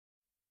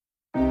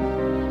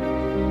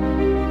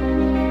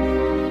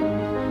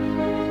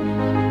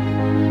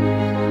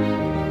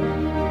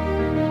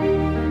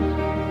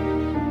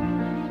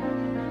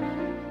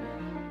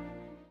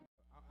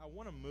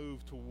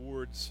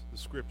towards the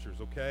Scriptures,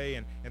 okay,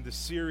 and the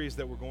series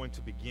that we're going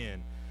to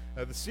begin.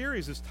 The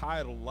series is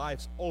titled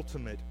Life's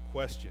Ultimate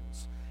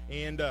Questions.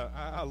 And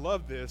I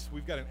love this.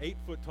 We've got an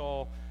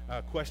 8-foot-tall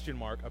question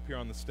mark up here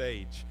on the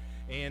stage.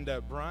 And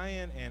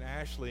Brian and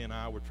Ashley and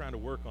I were trying to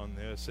work on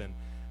this, and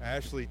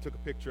Ashley took a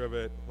picture of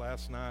it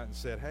last night and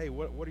said, hey,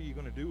 what are you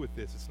going to do with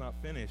this? It's not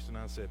finished. And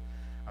I said,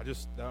 I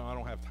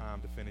don't have time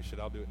to finish it.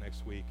 I'll do it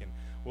next week. And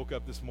woke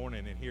up this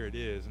morning, and here it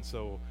is. And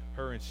so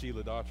her and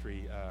Sheila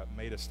Daughtry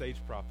made a stage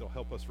prop that'll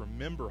help us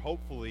remember,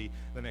 hopefully,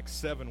 the next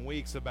 7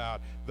 weeks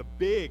about the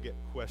big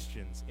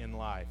questions in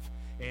life.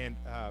 And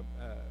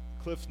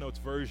Cliff's Notes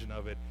version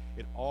of it,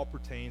 it all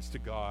pertains to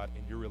God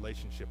and your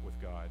relationship with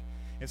God.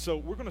 And so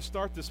we're going to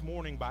start this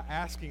morning by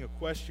asking a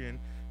question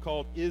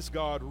called, Is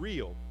God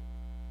Real?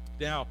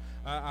 Now,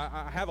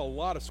 I have a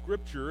lot of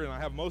scripture, and I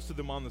have most of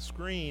them on the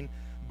screen,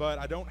 but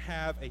I don't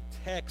have a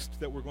text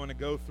that we're going to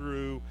go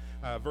through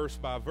verse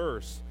by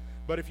verse.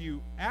 But if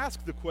you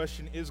ask the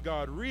question, is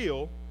God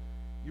real,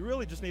 you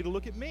really just need to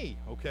look at me,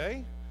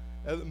 okay?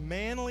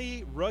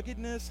 Manly,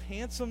 ruggedness,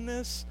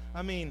 handsomeness,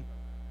 I mean,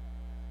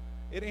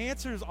 it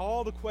answers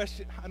all the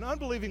questions. An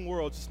unbelieving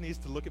world just needs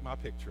to look at my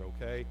picture,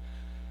 okay?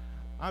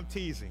 I'm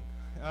teasing.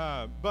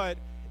 But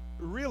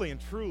really and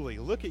truly,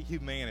 look at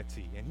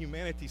humanity. And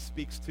humanity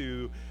speaks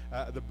to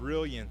the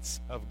brilliance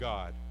of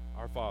God,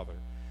 our Father.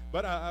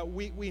 But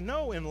we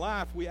know in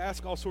life we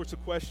ask all sorts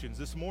of questions.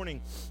 This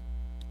morning,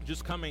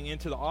 just coming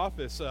into the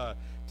office,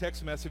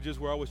 text messages,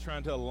 we're always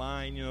trying to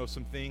align,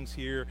 some things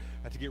here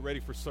to get ready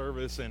for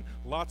service, and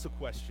lots of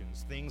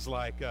questions. Things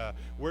like,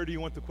 where do you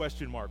want the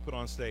question mark put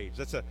on stage?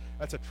 That's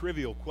a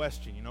trivial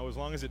question, as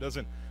long as it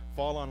doesn't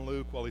fall on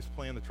Luke while he's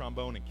playing the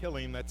trombone and kill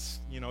him. That's,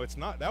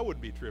 that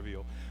wouldn't be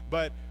trivial.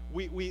 But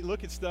we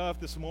look at stuff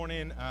this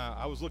morning.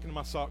 I was looking in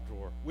my sock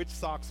drawer. Which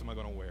socks am I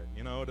going to wear?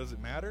 Does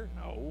it matter?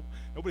 No.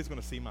 Nobody's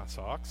going to see my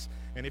socks.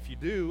 And if you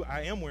do,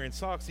 I am wearing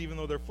socks even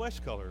though they're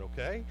flesh colored,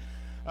 okay?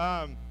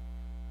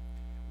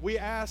 We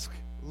ask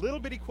little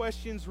bitty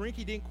questions,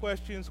 rinky-dink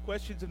questions,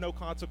 questions of no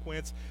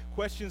consequence,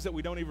 questions that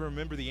we don't even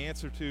remember the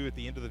answer to at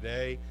the end of the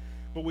day.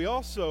 But we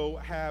also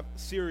have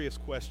serious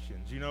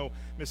questions.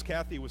 Miss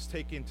Kathy was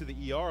taken to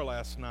the ER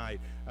last night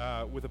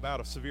with about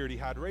a severe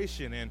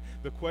dehydration, and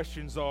the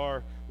questions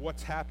are,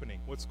 what's happening?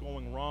 What's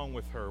going wrong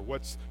with her?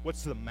 What's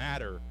the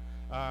matter?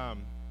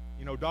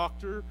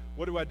 Doctor,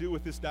 what do I do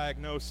with this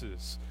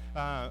diagnosis?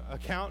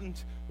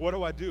 Accountant, what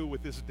do I do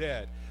with this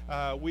debt?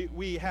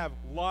 We have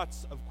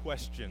lots of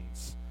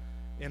questions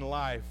in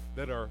life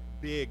that are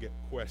big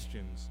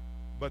questions,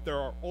 but there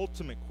are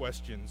ultimate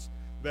questions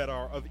that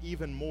are of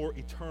even more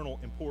eternal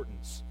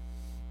importance.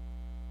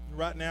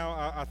 Right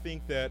now, I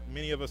think that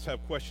many of us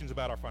have questions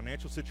about our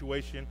financial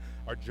situation,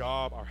 our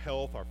job, our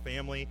health, our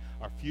family,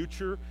 our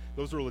future.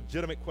 Those are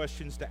legitimate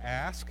questions to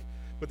ask,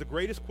 but the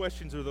greatest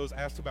questions are those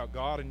asked about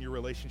God and your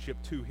relationship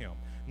to Him.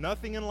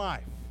 Nothing in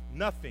life,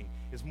 nothing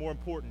is more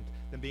important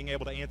than being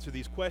able to answer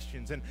these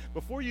questions. And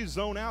before you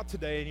zone out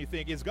today and you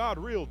think, is God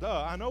real?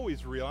 Duh, I know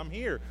He's real. I'm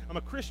here. I'm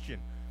a Christian.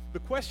 The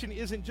question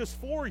isn't just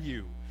for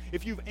you.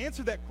 If you've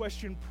answered that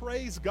question,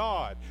 praise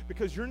God,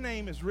 because your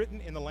name is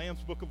written in the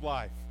Lamb's Book of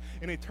Life.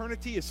 And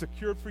eternity is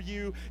secured for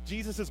you.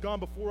 Jesus has gone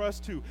before us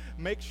to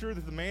make sure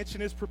that the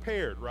mansion is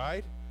prepared,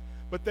 right?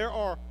 But there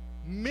are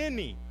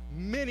many,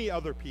 many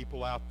other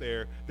people out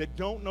there that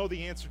don't know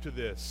the answer to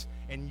this.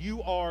 And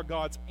you are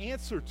God's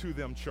answer to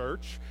them,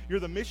 church. You're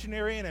the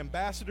missionary and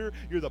ambassador.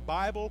 You're the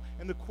Bible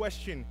and the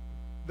question,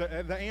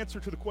 the answer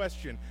to the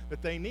question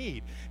that they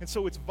need. And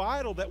so it's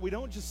vital that we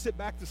don't just sit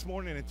back this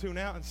morning and tune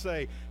out and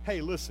say,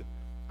 hey, listen,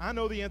 I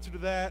know the answer to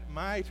that.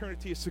 My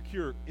eternity is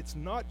secure. It's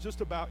not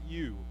just about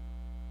you.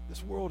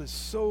 This world is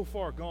so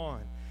far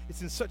gone.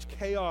 It's in such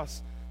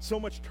chaos, so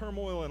much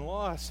turmoil and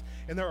loss,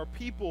 and there are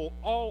people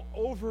all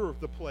over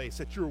the place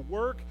at your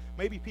work,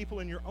 maybe people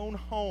in your own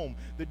home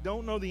that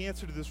don't know the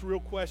answer to this real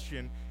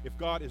question, if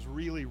God is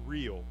really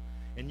real,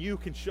 and you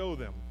can show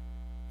them.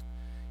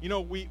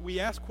 We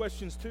ask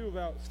questions, too,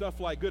 about stuff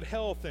like good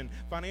health and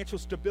financial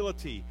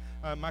stability,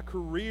 my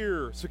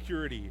career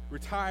security,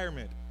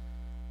 retirement,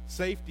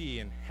 safety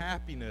and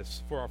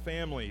happiness for our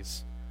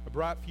families, a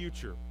bright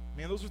future.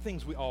 Man, those are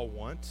things we all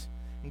want,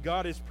 and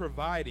God is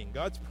providing.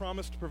 God's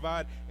promised to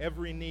provide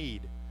every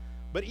need.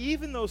 But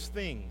even those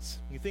things,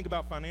 when you think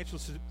about financial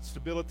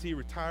stability,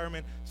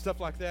 retirement, stuff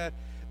like that,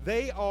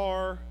 they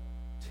are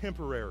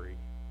temporary.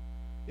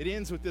 It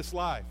ends with this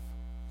life.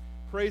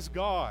 Praise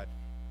God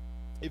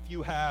if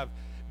you have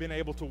been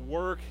able to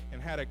work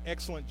and had an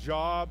excellent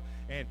job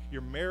and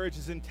your marriage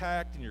is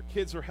intact and your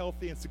kids are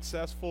healthy and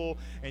successful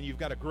and you've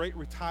got a great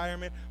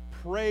retirement.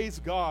 Praise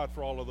God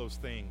for all of those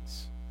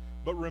things.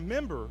 But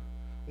remember,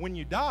 when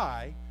you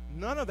die,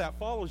 none of that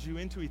follows you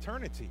into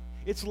eternity.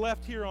 It's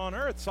left here on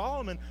earth.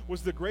 Solomon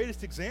was the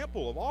greatest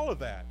example of all of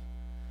that.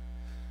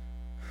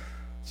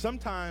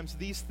 Sometimes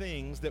these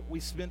things that we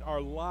spend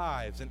our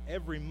lives and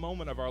every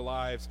moment of our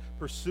lives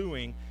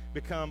pursuing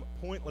become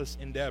pointless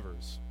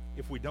endeavors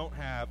if we don't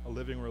have a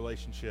living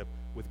relationship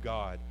with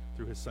God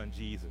through His Son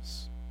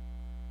Jesus.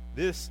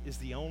 This is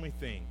the only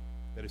thing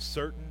that is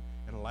certain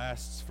and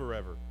lasts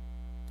forever.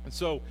 And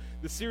so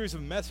the series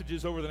of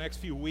messages over the next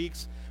few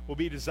weeks will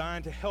be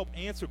designed to help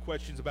answer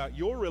questions about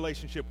your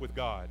relationship with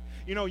God.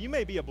 You know, you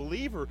may be a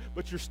believer,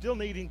 but you're still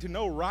needing to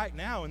know right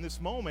now in this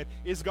moment,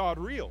 is God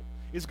real?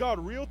 Is God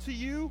real to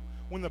you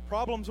when the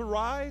problems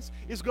arise?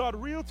 Is God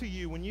real to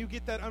you when you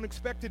get that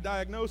unexpected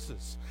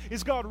diagnosis?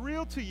 Is God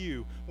real to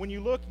you when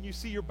you look and you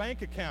see your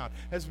bank account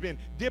has been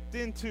dipped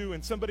into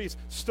and somebody's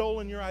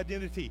stolen your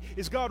identity?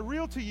 Is God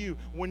real to you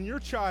when your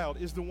child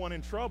is the one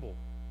in trouble?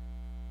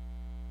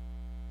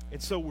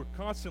 And so we're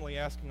constantly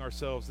asking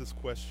ourselves this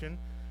question,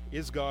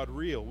 is God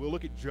real? We'll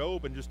look at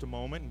Job in just a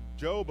moment. And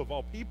Job, of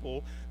all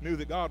people, knew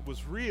that God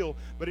was real,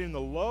 but in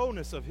the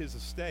lowness of his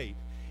estate,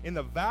 in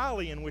the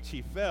valley in which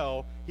he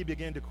fell, he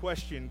began to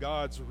question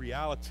God's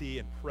reality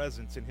and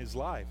presence in his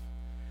life.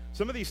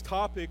 Some of these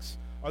topics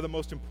are the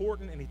most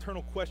important and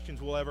eternal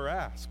questions we'll ever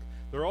ask.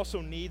 They're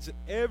also needs that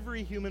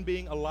every human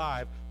being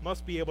alive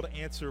must be able to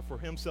answer for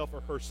himself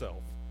or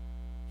herself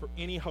for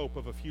any hope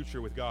of a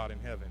future with God in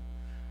heaven.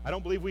 I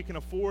don't believe we can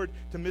afford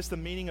to miss the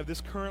meaning of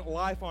this current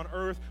life on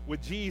earth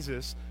with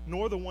Jesus,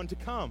 nor the one to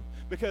come.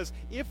 Because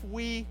if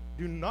we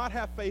do not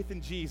have faith in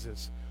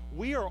Jesus,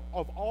 we are,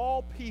 of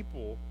all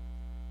people,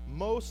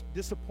 most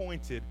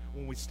disappointed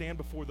when we stand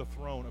before the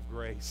throne of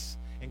grace.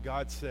 And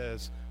God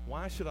says,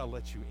 why should I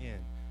let you in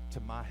to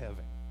my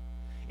heaven?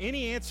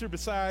 Any answer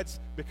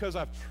besides, because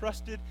I've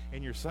trusted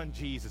in your Son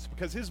Jesus,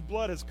 because his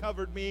blood has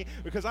covered me,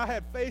 because I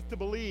had faith to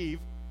believe,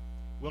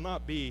 will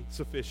not be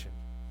sufficient.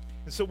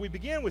 And so we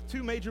begin with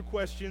two major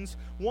questions.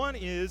 One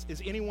is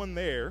anyone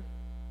there?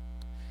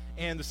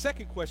 And the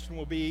second question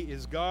will be,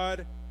 is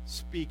God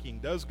speaking?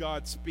 Does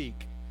God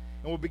speak?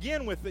 And we'll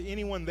begin with the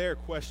anyone there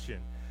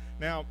question.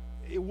 Now,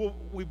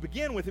 we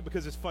begin with it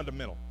because it's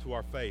fundamental to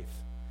our faith.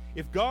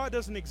 If God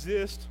doesn't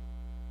exist,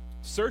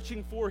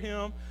 searching for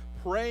him,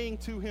 praying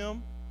to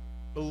him,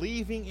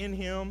 believing in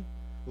him,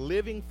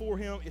 living for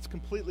him, it's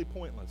completely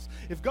pointless.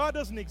 If God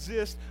doesn't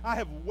exist, I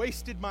have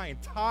wasted my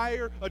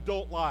entire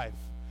adult life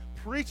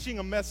preaching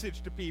a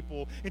message to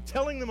people and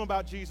telling them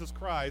about Jesus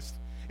Christ,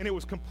 and it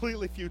was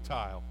completely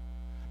futile.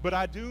 But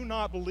I do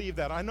not believe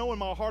that. I know in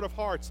my heart of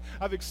hearts,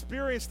 I've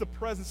experienced the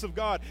presence of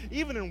God,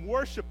 even in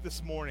worship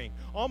this morning,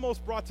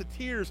 almost brought to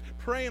tears,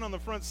 praying on the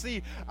front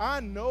seat.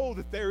 I know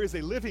that there is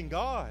a living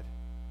God.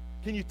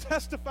 Can you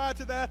testify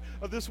to that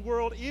of this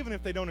world, even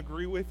if they don't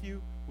agree with you?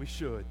 We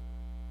should.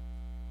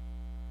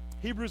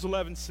 Hebrews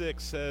 11:6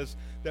 says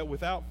that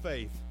without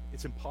faith,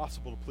 it's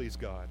impossible to please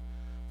God.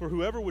 For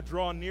whoever would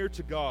draw near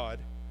to God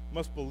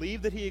must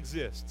believe that he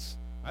exists.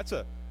 That's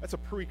a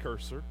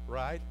precursor,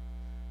 right?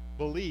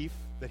 Belief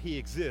that he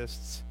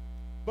exists.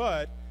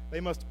 But they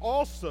must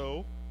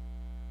also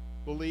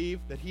believe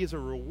that he is a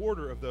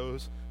rewarder of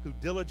those who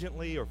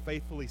diligently or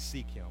faithfully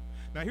seek him.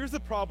 Now here's the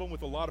problem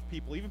with a lot of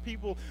people, even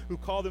people who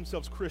call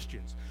themselves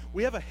Christians.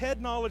 We have a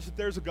head knowledge that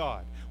there's a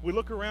God. We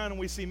look around and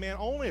we see, man,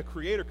 only a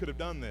creator could have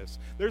done this.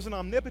 There's an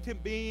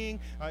omnipotent being.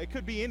 It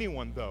could be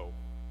anyone, though.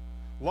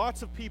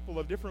 Lots of people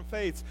of different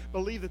faiths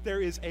believe that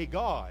there is a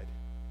God.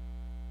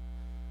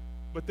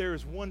 But there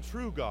is one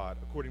true God,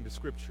 according to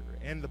Scripture.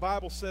 And the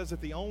Bible says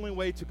that the only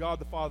way to God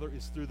the Father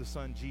is through the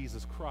Son,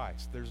 Jesus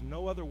Christ. There's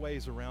no other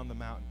ways around the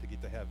mountain to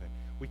get to heaven.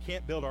 We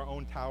can't build our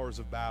own towers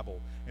of Babel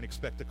and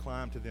expect to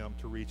climb to them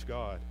to reach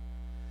God.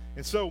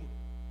 And so,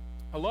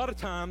 a lot of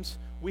times,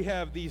 we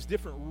have these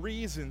different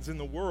reasons in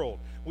the world.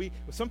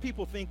 Some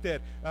people think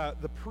that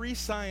the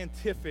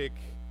pre-scientific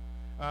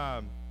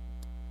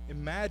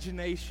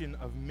imagination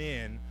of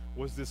men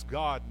was this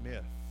God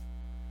myth.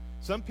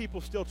 Some people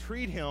still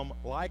treat him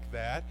like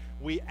that.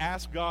 We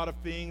ask God of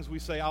things. We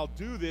say, I'll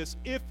do this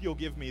if you'll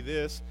give me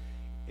this,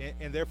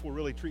 and therefore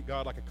really treat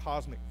God like a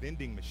cosmic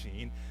vending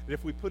machine. That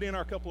if we put in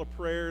our couple of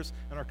prayers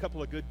and our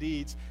couple of good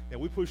deeds, that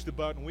we push the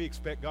button, we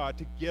expect God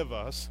to give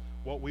us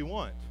what we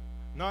want.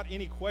 Not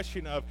any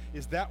question of,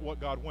 is that what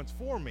God wants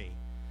for me?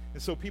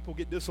 And so people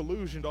get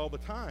disillusioned all the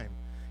time.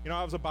 You know,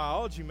 I was a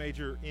biology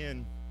major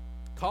in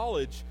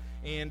college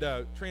and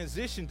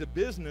transitioned to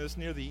business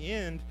near the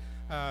end.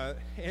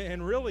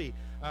 And really,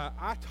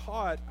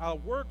 I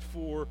worked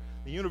for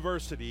the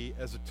university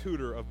as a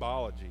tutor of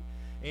biology.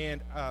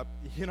 And,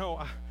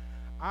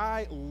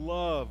 I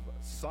love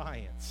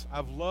science.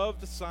 I've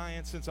loved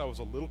science since I was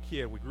a little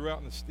kid. We grew out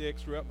in the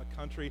sticks, grew out in the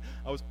country.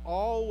 I was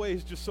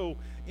always just so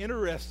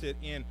interested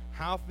in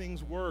how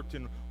things worked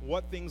and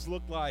what things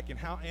looked like and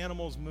how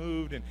animals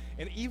moved and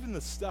even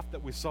the stuff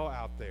that we saw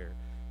out there.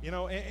 You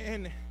know,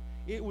 and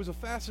it was a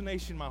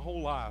fascination my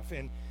whole life.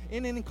 And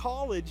in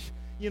college,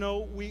 you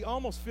know, we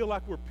almost feel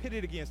like we're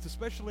pitted against,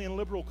 especially in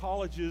liberal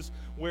colleges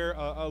where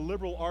a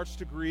liberal arts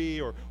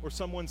degree or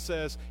someone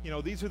says, you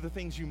know, these are the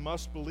things you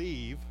must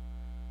believe.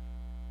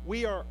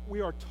 We are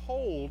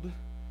told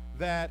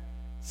that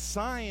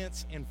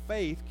science and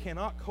faith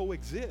cannot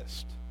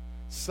coexist.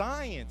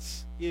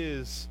 Science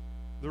is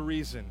the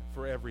reason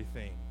for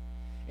everything.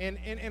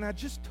 And I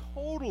just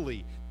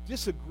totally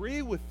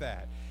disagree with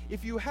that.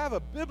 If you have a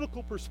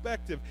biblical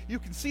perspective, you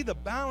can see the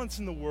balance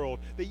in the world,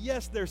 that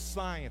yes, there's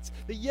science,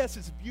 that yes,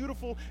 it's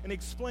beautiful and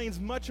explains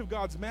much of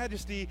God's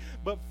majesty,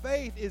 but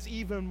faith is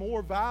even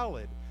more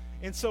valid.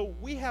 And so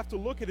we have to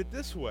look at it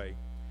this way.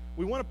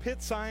 We want to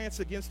pit science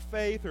against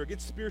faith or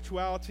against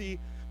spirituality,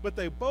 but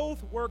they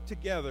both work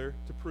together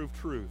to prove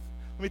truth.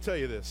 Let me tell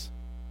you this.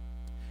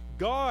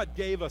 God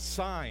gave us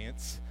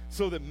science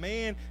so that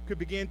man could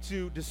begin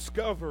to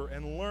discover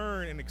and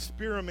learn and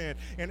experiment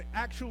and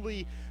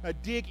actually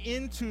dig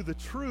into the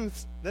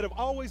truths that have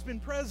always been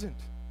present.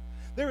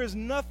 There is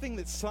nothing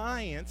that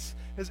science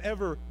has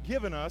ever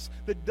given us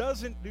that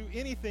doesn't do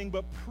anything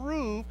but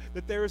prove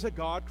that there is a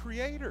God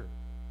creator.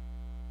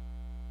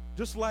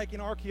 Just like in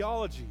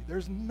archaeology,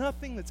 there's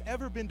nothing that's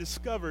ever been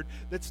discovered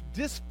that's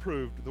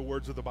disproved the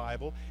words of the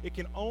Bible. It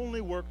can only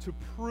work to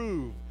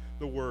prove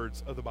the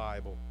words of the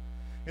Bible.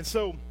 And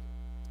so,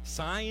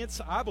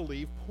 science, I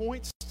believe,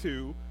 points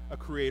to a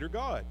creator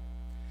God.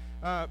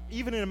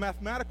 Even in a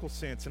mathematical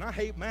sense, and I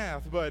hate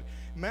math, but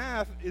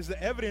math is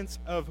the evidence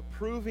of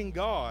proving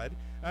God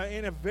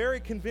in a very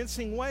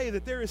convincing way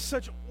that there is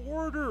such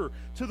order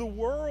to the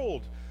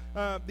world.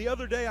 The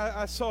other day,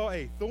 I saw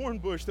a thorn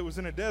bush that was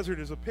in a desert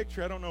as a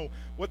picture. I don't know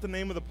what the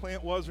name of the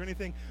plant was or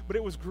anything, but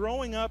it was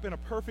growing up in a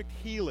perfect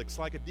helix,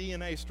 like a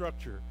DNA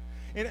structure.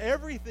 And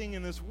everything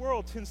in this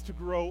world tends to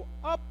grow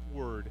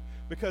upward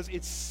because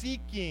it's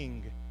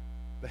seeking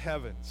the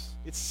heavens.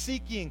 It's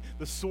seeking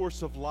the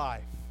source of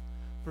life.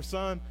 For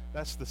some,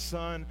 that's the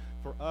sun.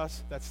 For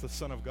us, that's the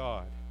Son of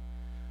God.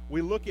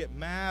 We look at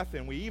math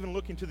and we even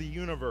look into the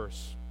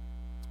universe.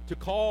 To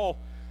call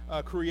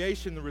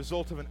creation the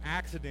result of an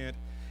accident,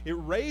 it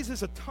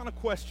raises a ton of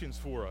questions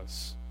for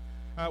us.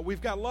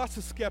 We've got lots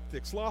of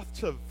skeptics,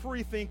 lots of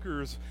free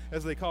thinkers,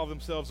 as they call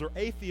themselves, or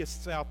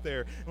atheists out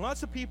there, and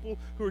lots of people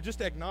who are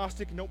just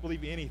agnostic and don't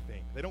believe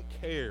anything. They don't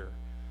care.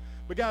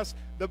 But guys,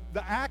 the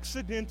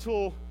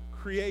accidental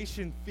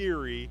creation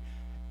theory,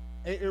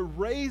 it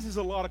raises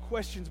a lot of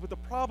questions, but the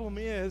problem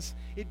is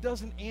it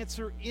doesn't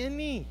answer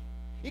any.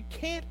 It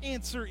can't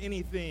answer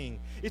anything.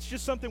 It's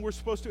just something we're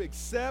supposed to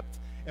accept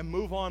and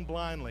move on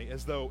blindly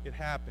as though it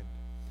happened.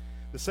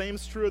 The same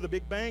is true of the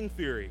Big Bang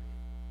Theory.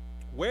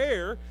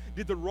 Where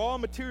did the raw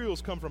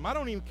materials come from? I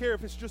don't even care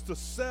if it's just a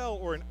cell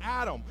or an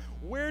atom.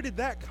 Where did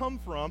that come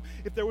from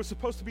if there was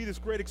supposed to be this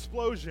great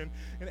explosion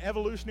and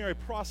evolutionary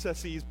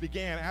processes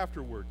began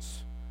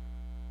afterwards?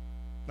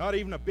 Not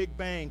even a Big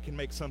Bang can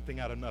make something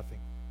out of nothing.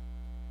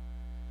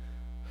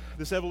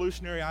 This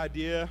evolutionary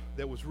idea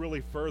that was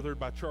really furthered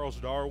by Charles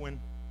Darwin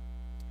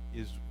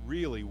is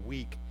really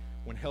weak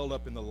when held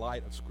up in the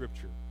light of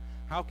Scripture.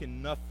 How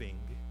can nothing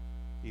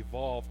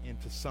evolve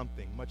into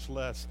something, much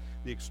less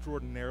the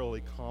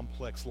extraordinarily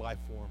complex life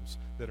forms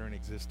that are in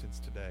existence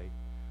today?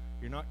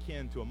 You're not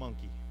kin to a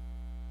monkey.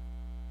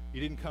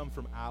 You didn't come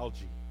from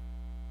algae.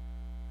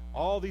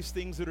 All these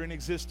things that are in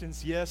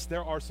existence, yes,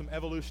 there are some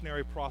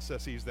evolutionary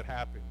processes that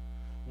happen.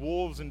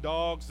 Wolves and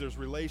dogs, there's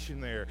relation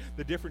there.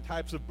 The different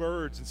types of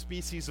birds and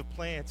species of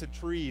plants and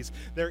trees,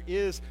 there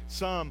is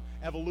some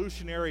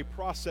evolutionary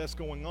process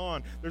going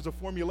on. There's a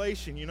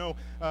formulation. You know,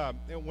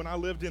 when I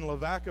lived in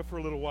Lavaca for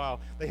a little while,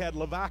 they had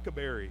Lavaca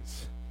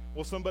berries.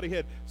 Well, somebody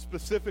had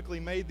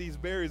specifically made these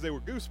berries. They were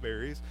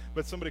gooseberries,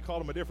 but somebody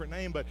called them a different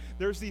name. But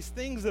there's these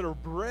things that are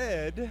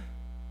bred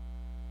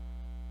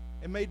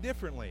and made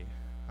differently.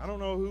 I don't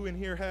know who in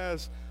here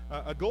has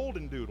a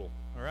golden doodle,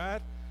 all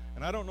right?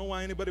 And I don't know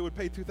why anybody would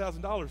pay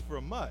 $2,000 for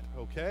a mutt,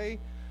 okay,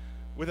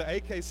 with an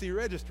AKC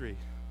registry.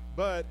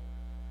 But,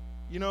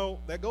 you know,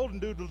 that golden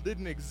doodle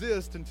didn't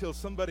exist until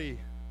somebody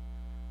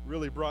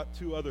really brought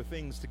two other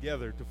things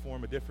together to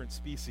form a different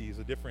species,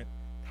 a different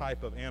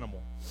type of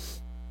animal.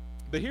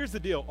 But here's the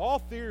deal. All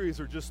theories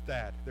are just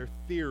that. They're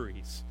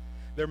theories.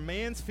 They're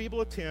man's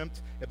feeble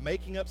attempt at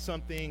making up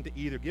something to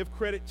either give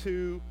credit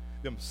to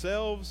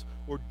themselves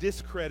or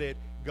discredit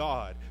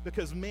God,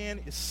 because man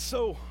is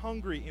so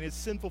hungry in his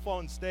sinful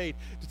fallen state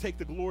to take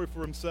the glory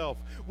for himself.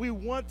 We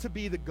want to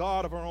be the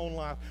God of our own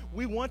life.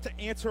 We want to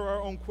answer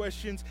our own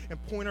questions and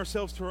point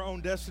ourselves to our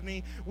own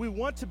destiny. We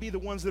want to be the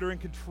ones that are in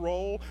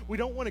control. We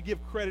don't want to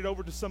give credit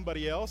over to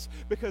somebody else,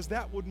 because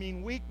that would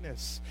mean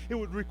weakness. It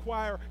would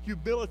require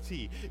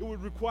humility. It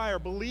would require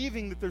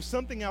believing that there's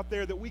something out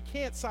there that we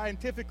can't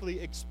scientifically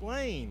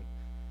explain.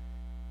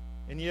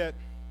 And yet,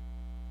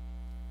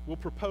 we'll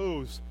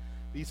propose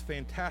these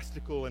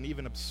fantastical and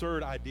even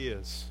absurd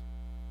ideas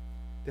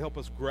to help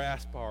us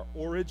grasp our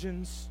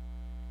origins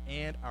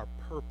and our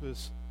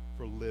purpose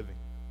for living.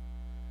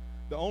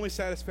 The only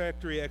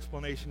satisfactory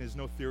explanation is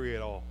no theory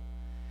at all.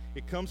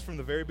 It comes from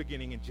the very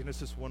beginning in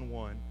Genesis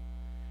 1:1, and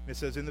it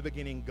says, "In the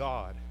beginning,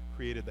 God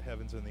created the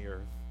heavens and the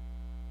earth, ...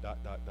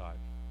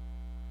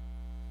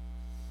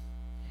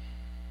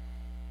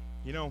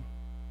 You know,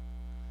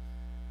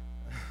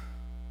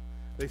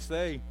 they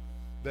say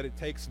that it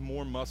takes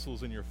more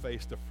muscles in your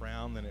face to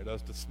frown than it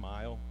does to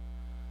smile.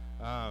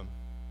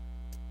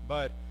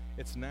 But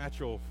it's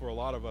natural for a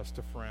lot of us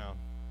to frown.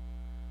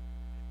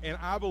 And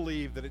I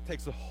believe that it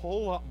takes a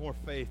whole lot more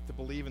faith to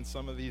believe in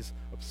some of these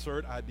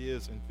absurd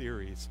ideas and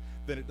theories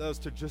than it does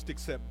to just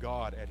accept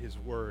God at His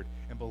word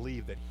and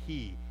believe that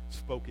He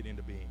spoke it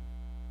into being.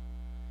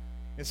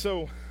 And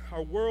so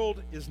our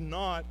world is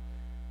not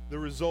the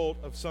result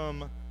of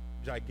some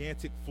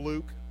gigantic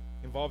fluke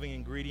involving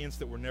ingredients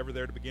that were never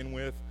there to begin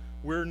with.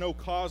 We're no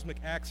cosmic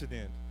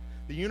accident.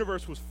 The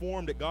universe was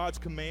formed at God's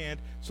command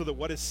so that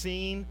what is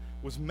seen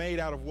was made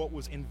out of what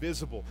was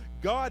invisible.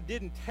 God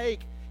didn't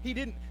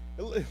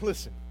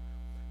listen,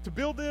 to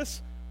build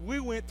this, we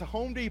went to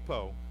Home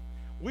Depot.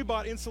 We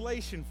bought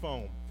insulation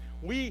foam.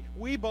 We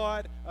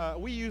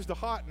used a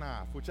hot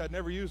knife, which I'd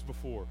never used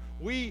before.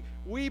 We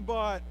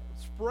bought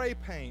spray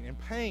paint and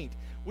paint.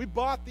 We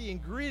bought the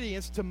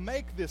ingredients to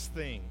make this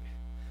thing.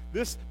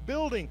 This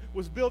building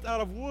was built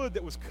out of wood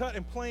that was cut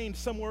and planed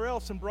somewhere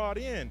else and brought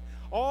in.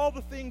 All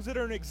the things that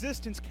are in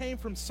existence came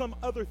from some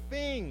other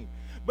thing.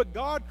 But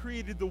God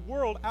created the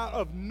world out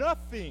of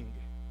nothing.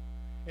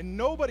 And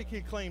nobody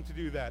can claim to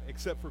do that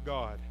except for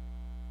God.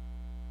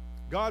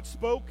 God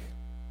spoke,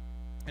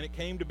 and it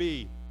came to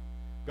be.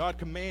 God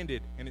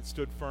commanded, and it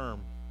stood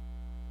firm.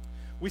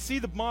 We see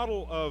the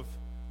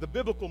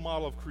biblical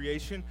model of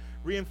creation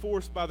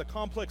reinforced by the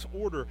complex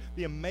order,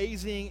 the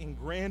amazing and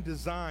grand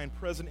design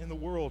present in the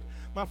world.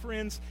 My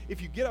friends,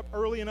 if you get up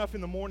early enough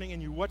in the morning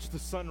and you watch the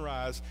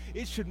sunrise,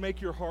 it should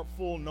make your heart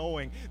full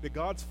knowing that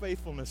God's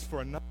faithfulness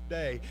for another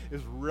day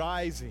is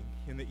rising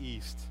in the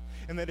east,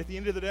 and that at the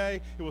end of the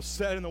day, it will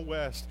set in the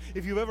west.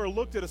 If you've ever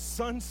looked at a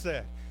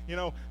sunset,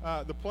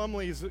 the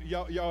Plumleys,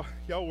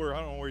 y'all were, I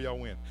don't know where y'all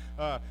went.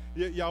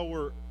 Y'all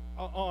were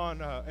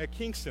at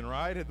Kingston,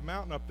 right? At the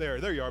mountain up there.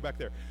 There you are, back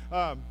there.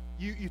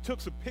 You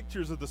took some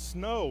pictures of the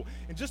snow,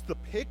 and just the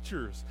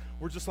pictures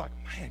were just like,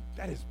 man,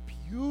 that is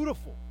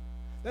beautiful.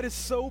 That is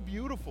so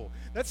beautiful.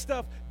 That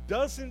stuff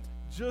doesn't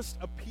just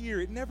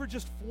appear. It never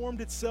just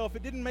formed itself.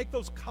 It didn't make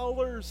those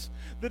colors,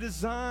 the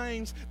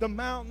designs, the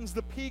mountains,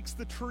 the peaks,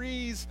 the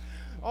trees.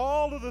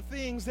 All of the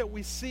things that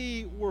we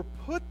see were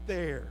put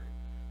there.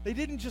 They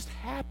didn't just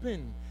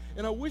happen.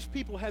 And I wish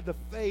people had the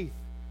faith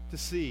to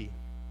see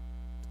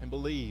and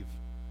believe.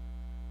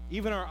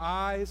 Even our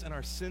eyes and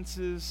our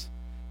senses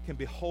can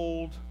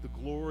behold the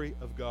glory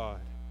of God.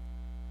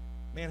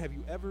 Man, have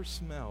you ever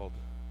smelled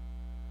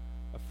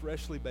a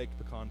freshly baked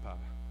pecan pie?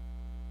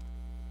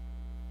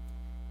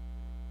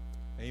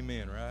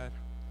 Amen, right?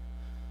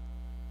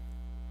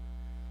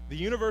 The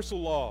universal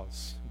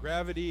laws,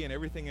 gravity and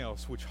everything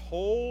else, which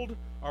hold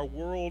our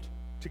world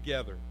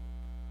together,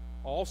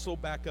 also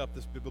back up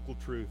this biblical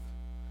truth.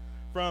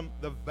 From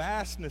the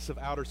vastness of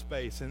outer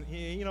space, and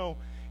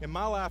in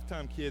my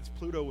lifetime, kids,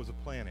 Pluto was a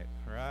planet,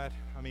 right?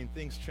 I mean,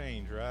 things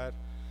change, right?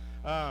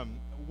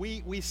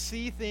 We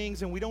see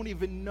things and we don't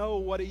even know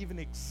what even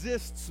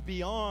exists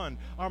beyond.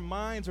 Our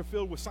minds are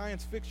filled with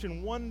science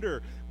fiction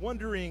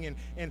wondering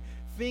and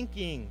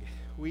thinking.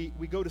 We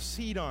go to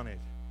seed on it.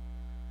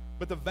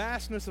 But the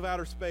vastness of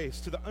outer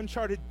space, to the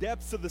uncharted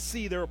depths of the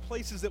sea, there are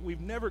places that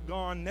we've never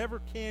gone, never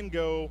can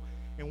go,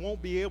 and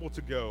won't be able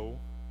to go.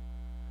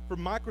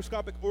 From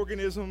microscopic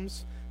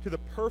organisms to the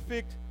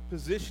perfect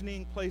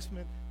positioning,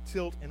 placement,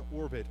 tilt, and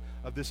orbit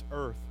of this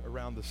earth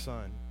around the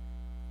sun.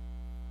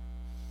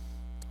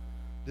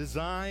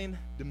 Design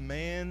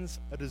demands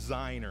a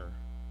designer.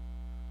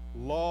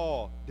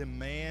 Law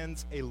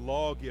demands a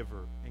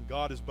lawgiver, and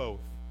God is both.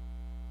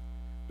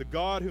 The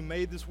God who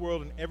made this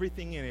world and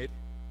everything in it,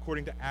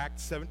 according to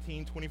Acts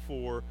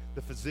 17:24,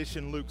 the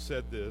physician Luke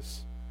said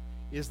this,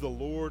 is the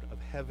Lord of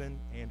heaven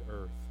and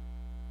earth.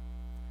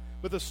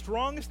 But the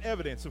strongest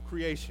evidence of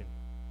creation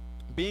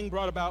being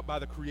brought about by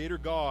the Creator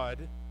God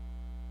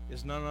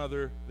is none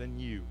other than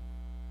you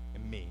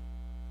and me,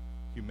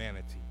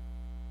 humanity.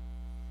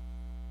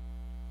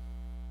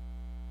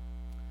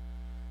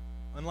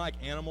 Unlike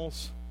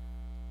animals,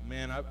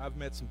 man, I've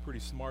met some pretty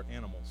smart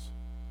animals.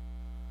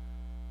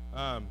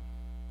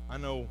 I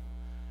know,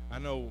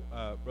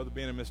 Brother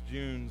Ben and Miss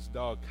June's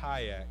dog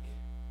Kayak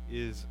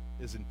is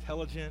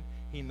intelligent.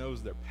 He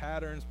knows their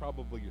patterns,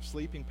 probably your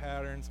sleeping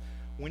patterns.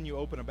 When you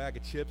open a bag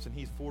of chips and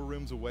he's 4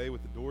 rooms away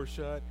with the door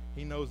shut,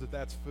 he knows that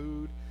that's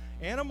food.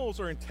 Animals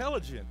are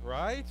intelligent,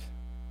 right?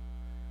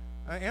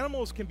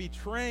 Animals can be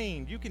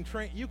trained. You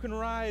can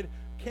ride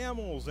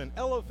camels and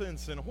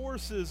elephants and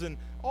horses and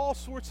all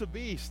sorts of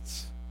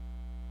beasts.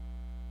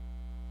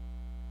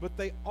 But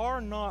they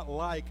are not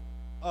like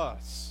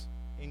us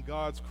in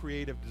God's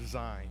creative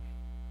design.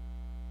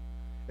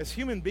 As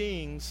human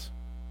beings,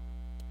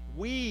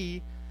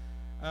 we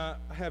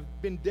have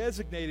been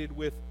designated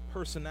with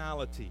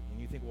personality.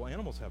 And you think, well,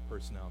 animals have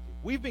personality.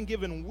 We've been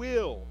given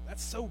will.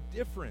 That's so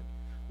different.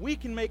 We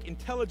can make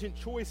intelligent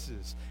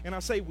choices. And I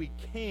say we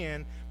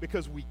can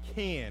because we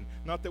can,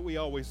 not that we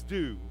always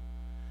do.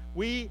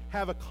 We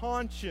have a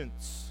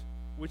conscience,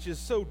 which is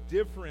so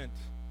different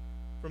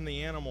from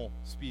the animal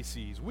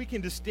species. We can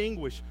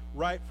distinguish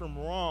right from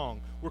wrong.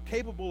 We're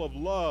capable of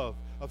love,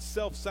 of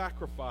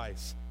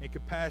self-sacrifice, and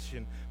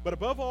compassion. But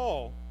above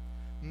all,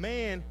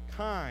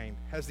 mankind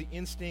has the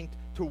instinct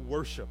to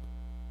worship.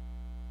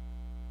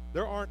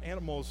 There aren't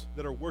animals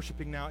that are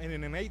worshiping now. In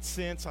an innate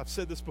sense, I've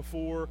said this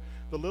before,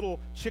 the little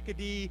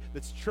chickadee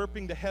that's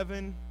chirping to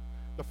heaven,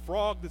 the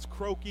frog that's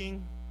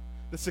croaking,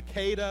 the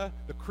cicada,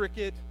 the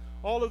cricket,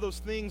 all of those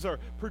things are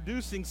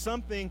producing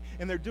something,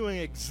 and they're doing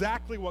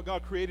exactly what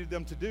God created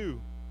them to do.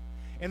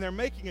 and they're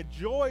making a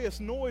joyous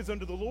noise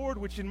unto the Lord,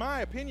 which in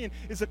my opinion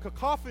is a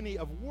cacophony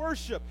of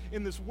worship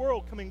in this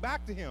world coming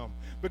back to him.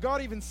 But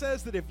God even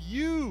says that if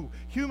you,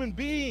 human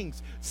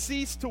beings,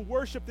 cease to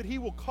worship, that he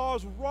will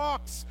cause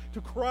rocks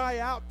to cry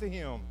out to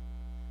him.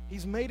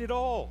 He's made it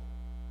all.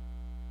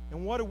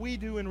 And what do we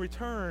do in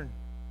return?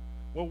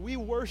 Well, we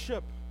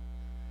worship.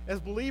 As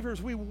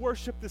believers, we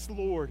worship this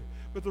Lord.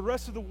 But the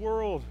rest of the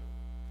world,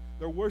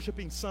 they're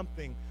worshiping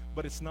something,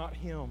 but it's not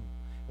him.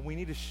 And we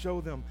need to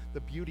show them the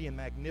beauty and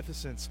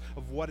magnificence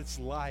of what it's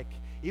like.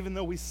 Even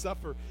though we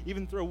suffer,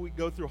 even though we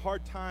go through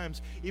hard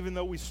times, even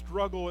though we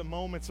struggle in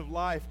moments of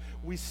life,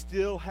 we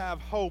still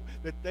have hope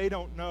that they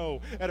don't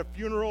know. At a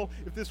funeral,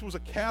 if this was a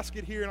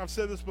casket here, and I've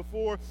said this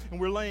before, and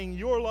we're laying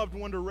your loved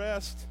one to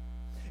rest,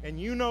 and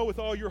you know with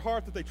all your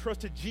heart that they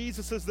trusted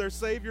Jesus as their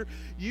Savior,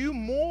 you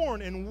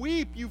mourn and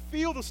weep. You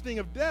feel the sting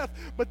of death,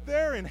 but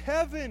they're in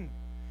heaven.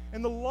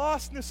 And the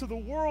lostness of the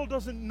world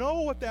doesn't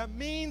know what that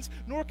means,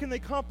 nor can they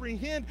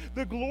comprehend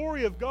the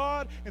glory of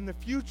God and the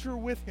future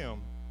with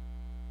him.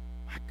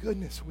 My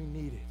goodness, we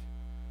need it.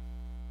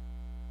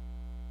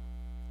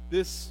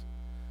 This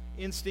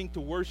instinct to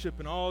worship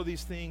and all of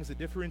these things that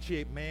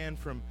differentiate man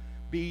from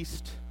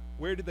beast,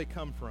 where did they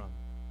come from?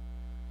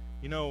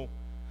 You know,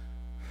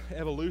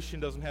 evolution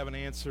doesn't have an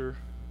answer.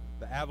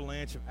 The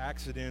avalanche of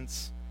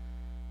accidents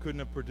couldn't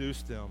have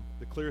produced them.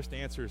 The clearest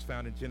answer is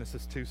found in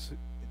Genesis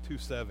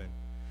 2:7.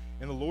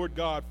 And the Lord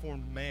God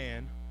formed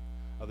man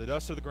of the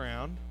dust of the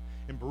ground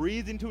and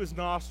breathed into his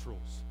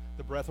nostrils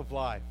the breath of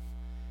life,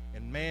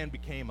 and man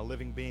became a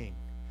living being.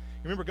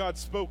 Remember, God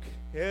spoke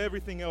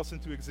everything else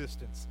into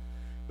existence.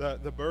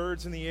 The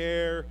birds in the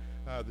air,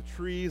 the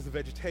trees, the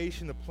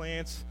vegetation, the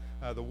plants,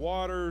 the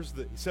waters,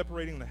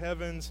 separating the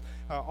heavens,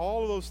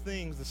 all of those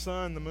things, the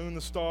sun, the moon,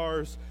 the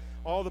stars,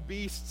 all the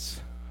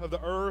beasts of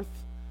the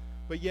earth.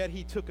 But yet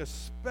he took a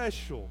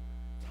special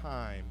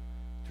time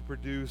to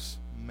produce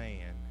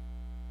man.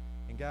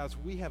 And guys,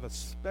 we have a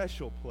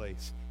special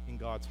place in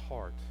God's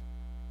heart.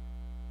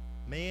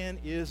 Man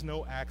is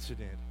no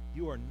accident.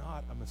 You are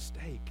not a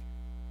mistake.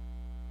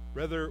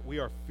 Rather, we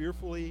are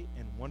fearfully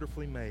and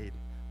wonderfully made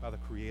by the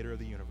Creator of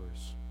the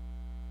universe.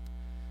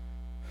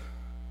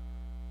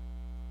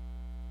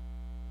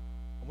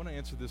 I want to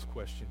answer this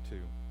question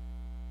too.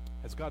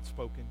 Has God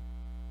spoken?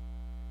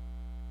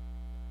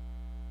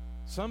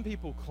 Some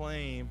people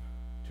claim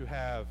to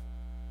have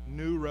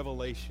new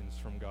revelations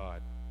from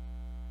God.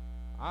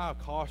 I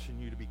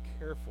caution you to be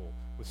careful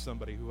with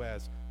somebody who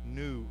has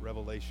new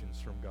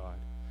revelations from God.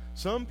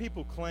 Some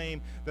people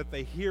claim that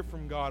they hear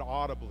from God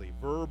audibly,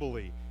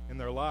 verbally in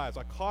their lives.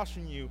 I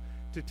caution you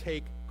to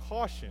take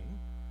caution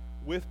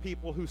with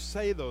people who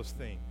say those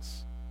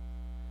things.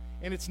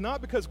 And it's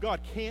not because God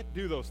can't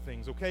do those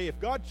things, okay? If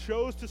God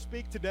chose to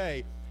speak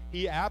today,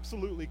 he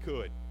absolutely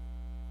could.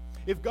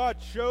 If God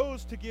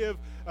chose to give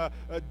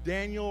a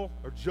Daniel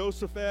or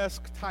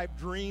Joseph-esque type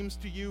dreams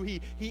to you,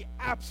 he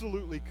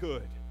absolutely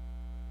could.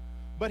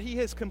 But he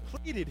has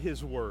completed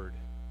his word.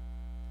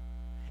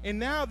 And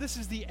now this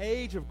is the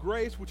age of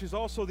grace, which is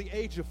also the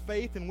age of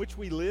faith in which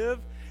we live.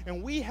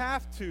 And we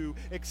have to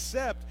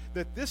accept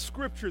that this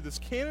Scripture, this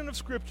canon of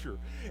Scripture,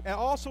 and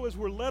also as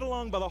we're led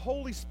along by the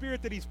Holy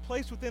Spirit that he's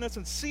placed within us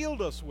and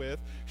sealed us with,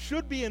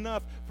 should be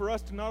enough for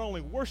us to not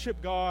only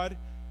worship God,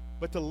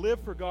 but to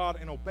live for God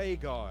and obey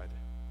God.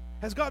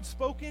 Has God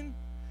spoken?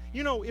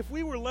 You know, if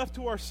we were left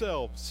to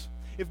ourselves,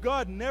 if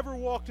God never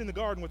walked in the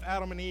garden with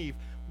Adam and Eve,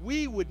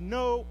 we would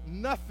know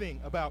nothing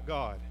about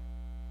God.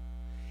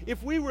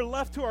 If we were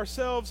left to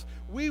ourselves,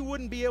 we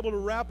wouldn't be able to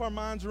wrap our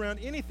minds around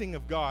anything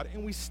of God,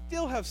 and we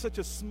still have such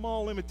a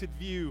small, limited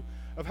view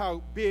of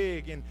how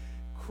big and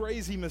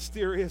crazy,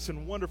 mysterious,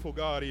 and wonderful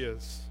God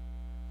is.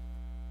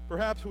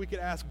 Perhaps we could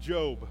ask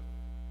Job.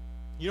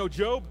 You know,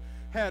 Job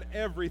had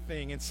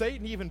everything, and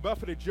Satan even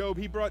buffeted Job.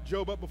 He brought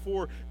Job up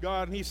before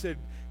God, and he said,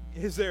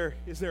 is there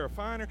a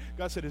finer?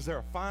 God said, is there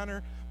a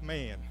finer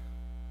man?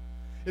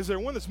 Is there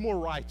one that's more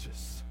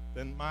righteous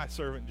than my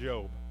servant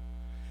Job?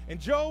 And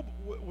Job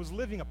was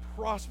living a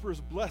prosperous,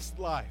 blessed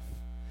life.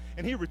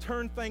 And he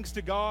returned thanks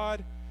to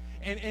God.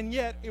 And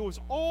yet it was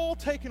all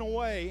taken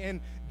away. And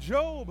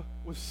Job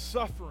was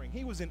suffering.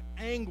 He was in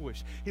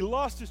anguish. He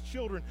lost his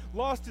children,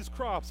 lost his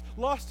crops,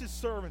 lost his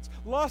servants,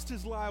 lost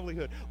his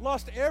livelihood,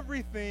 lost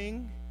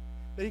everything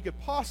that he could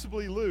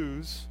possibly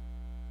lose.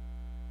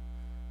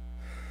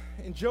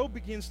 And Job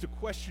begins to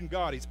question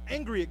God. He's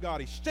angry at God.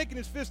 He's shaking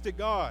his fist at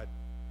God.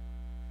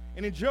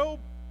 And in Job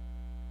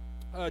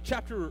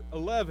chapter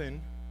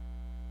 11,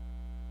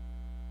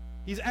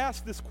 he's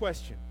asked this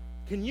question: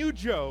 can you,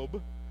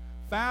 Job,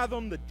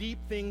 fathom the deep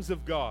things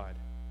of God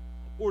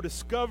or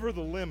discover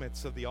the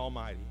limits of the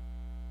Almighty?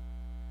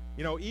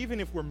 You know, even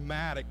if we're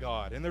mad at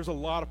God, and there's a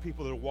lot of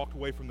people that have walked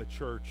away from the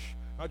church,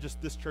 not just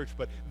this church,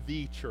 but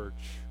the church.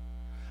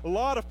 A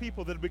lot of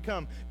people that have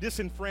become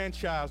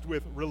disenfranchised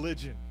with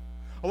religion.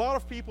 A lot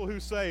of people who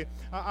say,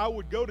 I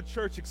would go to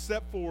church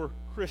except for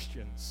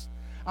Christians.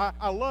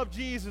 I love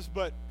Jesus,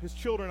 but his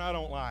children I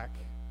don't like.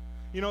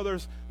 You know,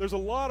 there's a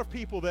lot of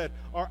people that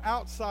are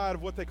outside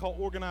of what they call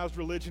organized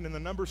religion, and the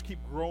numbers keep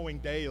growing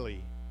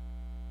daily.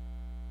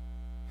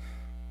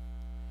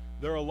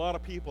 There are a lot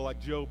of people like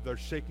Job that are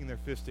shaking their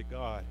fist at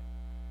God.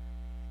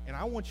 And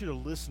I want you to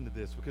listen to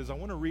this because I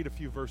want to read a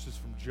few verses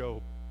from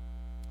Job.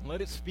 And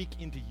let it speak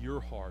into your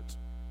heart.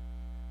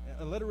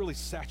 And let it really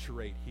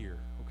saturate here,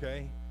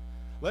 okay?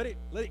 Let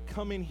it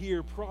come in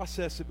here,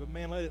 process it, but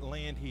man, let it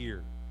land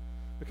here.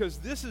 Because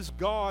this is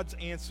God's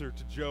answer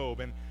to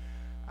Job. And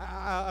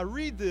I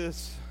read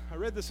this, I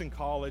read this in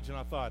college, and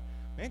I thought,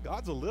 man,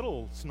 God's a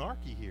little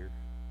snarky here.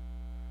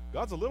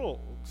 God's a little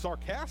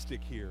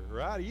sarcastic here,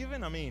 right?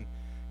 Even, I mean,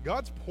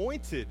 God's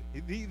pointed.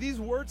 These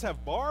words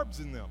have barbs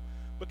in them.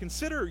 But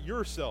consider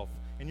yourself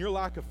and your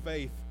lack of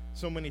faith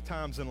so many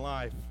times in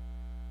life.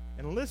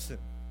 And listen,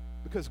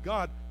 because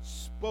God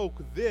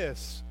spoke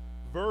this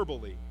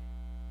verbally.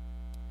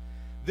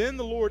 Then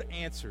the Lord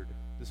answered.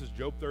 This is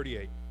Job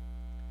 38.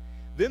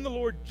 Then the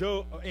Lord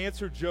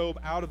answered Job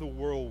out of the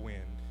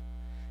whirlwind.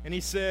 And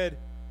he said,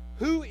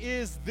 who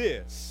is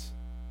this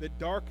that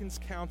darkens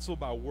counsel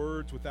by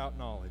words without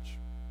knowledge?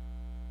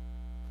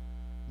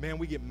 Man,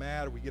 we get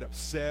mad, or we get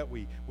upset,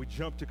 we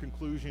jump to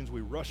conclusions,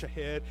 we rush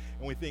ahead,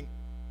 and we think,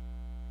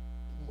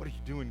 what are you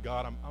doing,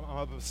 God? I'm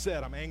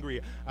upset, I'm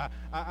angry,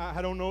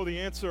 I don't know the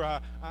answer,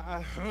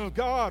 oh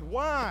God,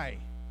 why?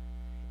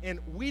 And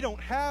we don't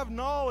have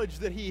knowledge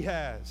that he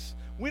has.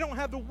 We don't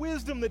have the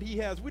wisdom that he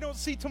has. We don't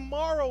see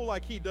tomorrow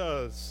like he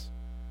does.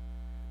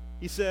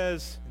 He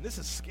says, and this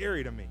is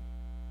scary to me,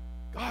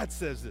 God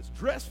says this,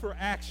 dress for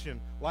action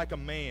like a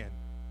man.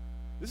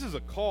 This is a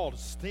call to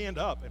stand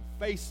up and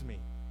face me.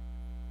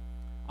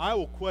 I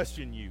will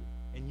question you,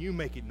 and you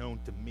make it known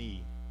to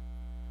me.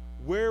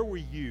 Where were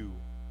you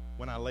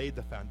when I laid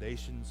the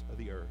foundations of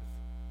the earth?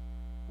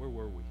 Where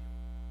were we?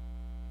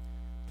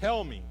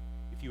 Tell me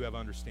if you have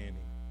understanding.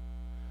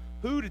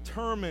 Who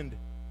determined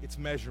its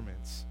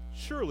measurements?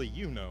 Surely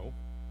you know.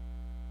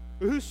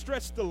 Who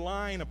stretched the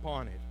line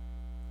upon it?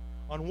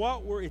 On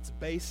what were its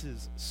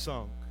bases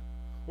sunk?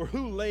 Or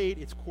who laid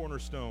its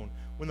cornerstone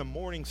when the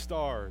morning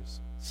stars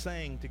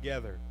sang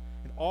together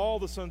and all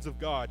the sons of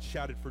God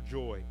shouted for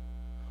joy?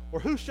 Or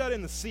who shut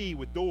in the sea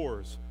with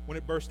doors when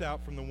it burst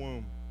out from the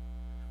womb?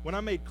 When I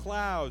made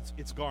clouds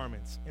its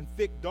garments and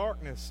thick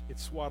darkness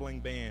its swaddling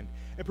band,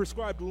 and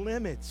prescribed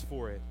limits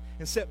for it,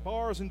 and set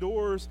bars and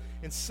doors,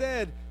 and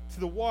said to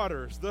the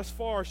waters, thus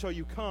far shall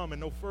you come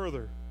and no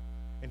further,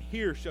 and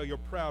here shall your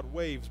proud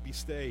waves be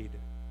stayed.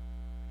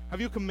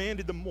 Have you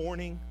commanded the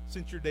morning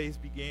since your days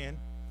began,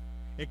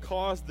 and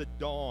caused the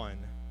dawn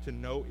to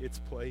know its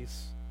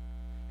place?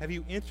 Have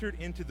you entered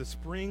into the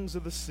springs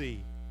of the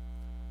sea,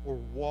 or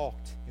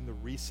walked in the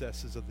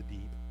recesses of the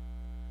deep?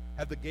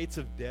 Have the gates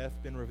of death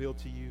been revealed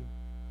to you?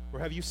 Or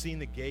have you seen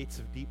the gates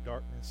of deep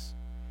darkness?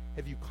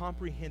 Have you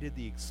comprehended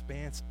the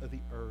expanse of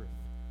the earth?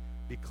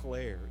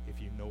 Declare if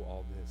you know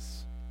all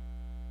this.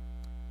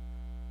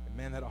 And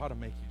man, that ought to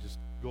make you just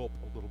gulp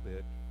a little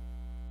bit.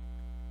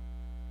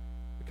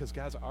 Because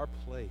guys, our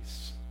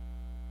place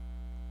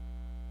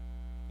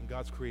in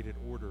God's created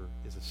order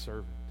is a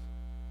servant.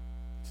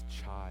 It's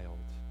a child.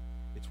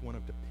 It's one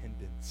of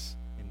dependence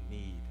and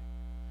need.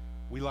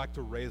 We like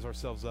to raise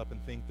ourselves up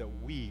and think that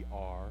we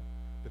are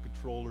the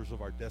controllers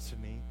of our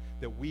destiny,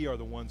 that we are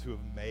the ones who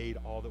have made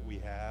all that we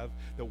have,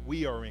 that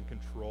we are in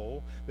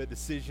control, that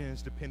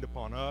decisions depend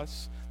upon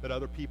us, that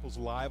other people's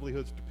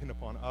livelihoods depend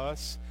upon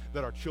us,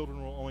 that our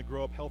children will only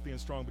grow up healthy and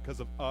strong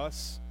because of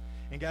us.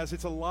 And guys,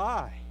 it's a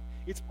lie.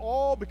 It's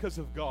all because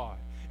of God.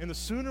 And the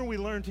sooner we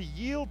learn to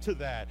yield to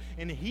that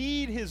and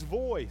heed his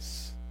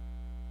voice,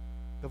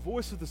 the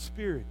voice of the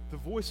Spirit, the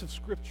voice of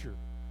Scripture,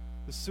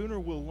 the sooner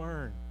we'll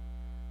learn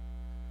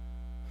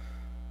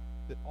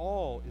that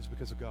all is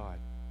because of God.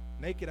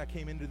 Naked I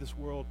came into this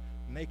world,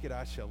 naked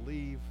I shall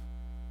leave.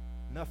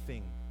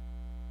 Nothing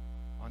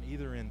on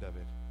either end of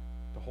it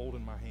to hold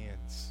in my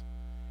hands.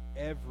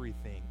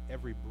 Everything,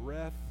 every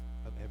breath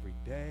of every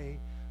day,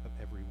 of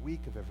every week,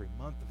 of every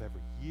month, of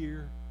every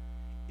year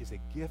is a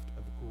gift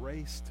of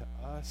grace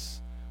to us,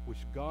 which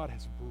God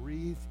has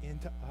breathed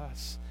into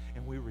us,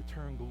 and we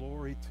return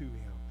glory to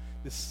him.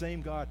 This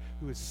same God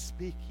who is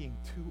speaking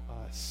to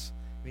us,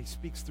 and he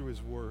speaks through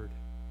his word.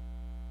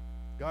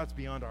 God's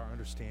beyond our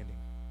understanding.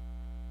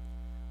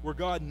 Were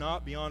God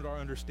not beyond our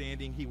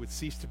understanding, he would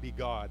cease to be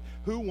God.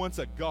 Who wants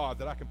a God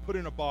that I can put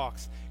in a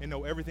box and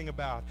know everything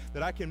about?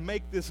 That I can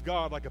make this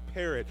God like a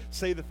parrot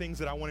say the things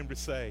that I want him to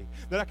say?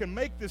 That I can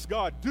make this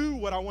God do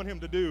what I want him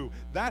to do?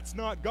 That's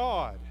not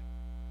God.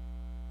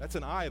 That's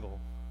an idol.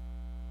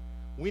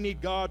 We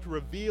need God to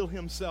reveal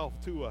himself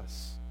to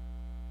us.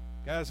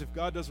 Guys, if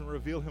God doesn't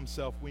reveal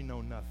himself, we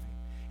know nothing.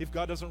 If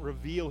God doesn't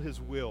reveal his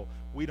will,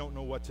 we don't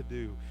know what to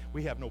do.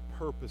 We have no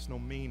purpose, no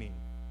meaning.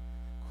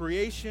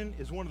 Creation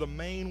is one of the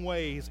main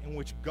ways in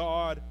which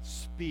God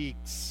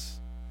speaks.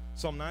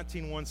 Psalm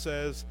 19:1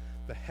 says,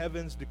 "The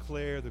heavens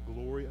declare the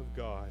glory of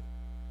God.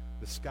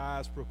 The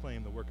skies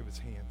proclaim the work of his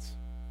hands."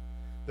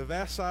 The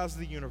vast size of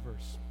the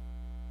universe,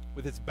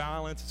 with its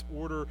balance, its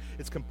order,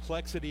 its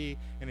complexity,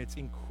 and its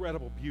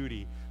incredible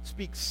beauty,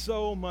 speaks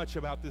so much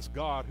about this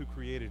God who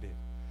created it.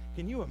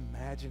 Can you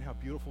imagine how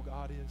beautiful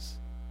God is?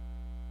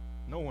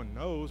 No one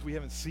knows. We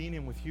haven't seen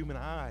him with human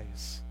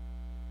eyes.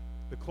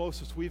 The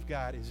closest we've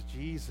got is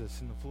Jesus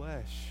in the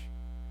flesh.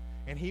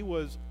 And he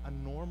was a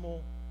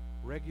normal,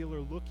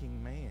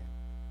 regular-looking man.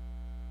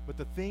 But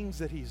the things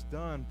that he's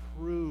done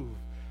prove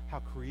how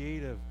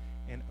creative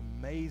and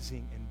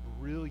amazing and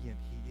brilliant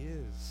he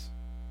is.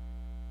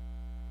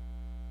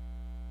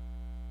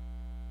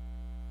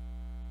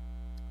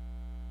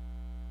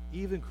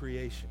 Even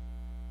creation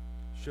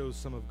shows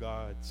some of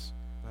God's,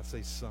 and I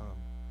say some,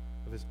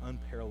 of his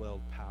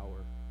unparalleled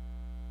power.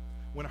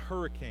 When a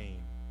hurricane,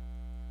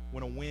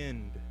 when a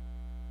wind,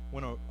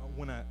 when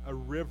a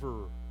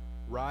river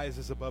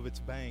rises above its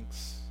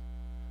banks,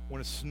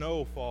 when a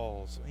snow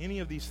falls, any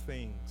of these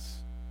things,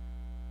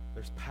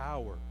 there's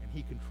power, and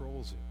he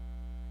controls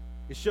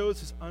it. It shows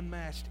his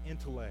unmatched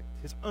intellect,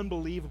 his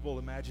unbelievable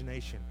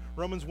imagination.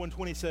 Romans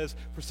 1:20 says,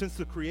 "For since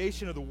the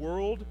creation of the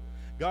world,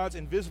 God's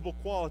invisible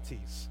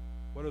qualities,"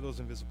 what are those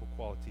invisible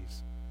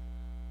qualities?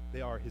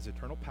 They are his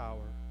eternal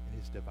power and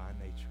his divine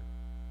nature.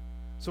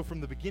 So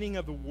from the beginning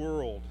of the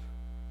world,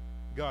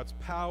 God's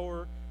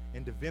power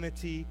and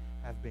divinity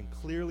have been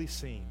clearly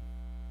seen,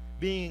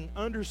 being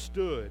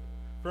understood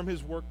from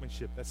his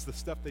workmanship. That's the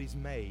stuff that he's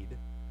made,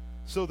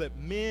 so that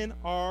men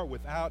are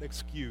without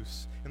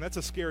excuse. And that's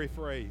a scary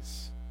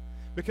phrase,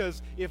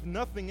 because if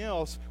nothing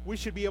else, we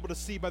should be able to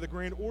see by the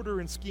grand order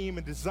and scheme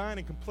and design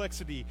and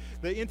complexity,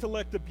 the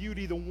intellect of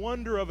beauty, the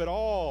wonder of it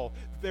all,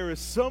 that there is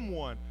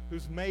someone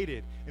who's made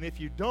it. And if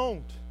you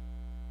don't,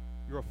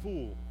 you're a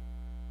fool.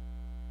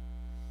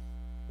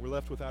 We're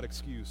left without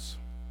excuse.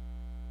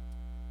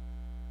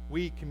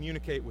 We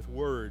communicate with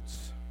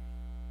words.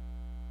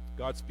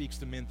 God speaks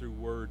to men through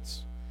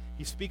words.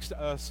 He speaks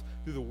to us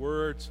through the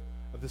words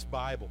of this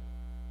Bible.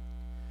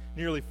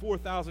 Nearly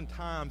 4,000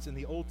 times in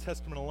the Old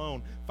Testament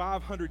alone,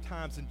 500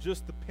 times in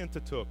just the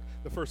Pentateuch,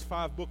 the first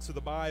 5 books of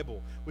the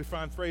Bible, we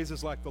find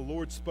phrases like, "The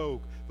Lord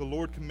spoke," "The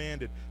Lord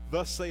commanded,"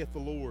 "Thus saith the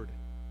Lord."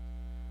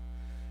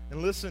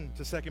 And listen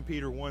to 2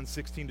 Peter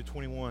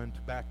 1:16-21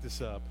 to back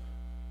this up.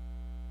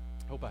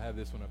 I hope I have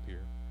this one up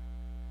here.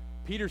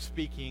 Peter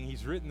speaking,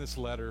 he's written this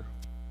letter,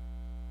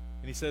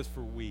 and he says,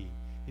 "For we."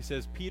 He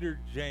says, Peter,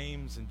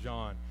 James, and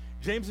John.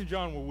 James and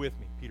John were with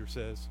me, Peter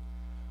says.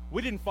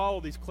 "We didn't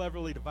follow these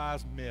cleverly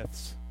devised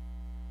myths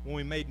when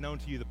we made known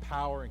to you the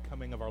power and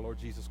coming of our Lord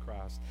Jesus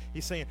Christ."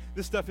 He's saying,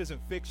 this stuff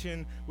isn't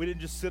fiction. We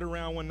didn't just sit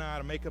around one night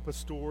and make up a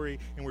story,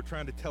 and we're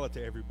trying to tell it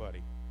to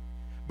everybody.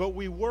 But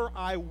we were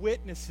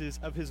eyewitnesses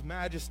of his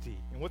majesty.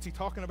 And what's he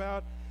talking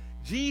about?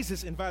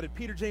 Jesus invited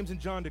Peter, James, and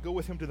John to go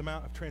with him to the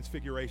Mount of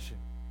Transfiguration.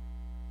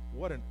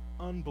 What an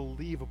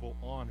unbelievable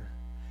honor.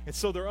 And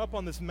so they're up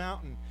on this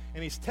mountain,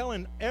 and he's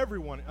telling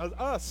everyone,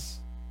 us,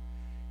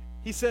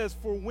 he says,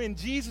 "For when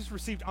Jesus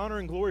received honor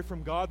and glory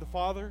from God the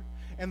Father,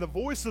 and the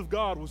voice of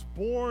God was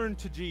borne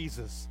to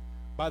Jesus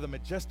by the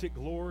majestic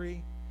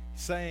glory,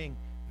 saying,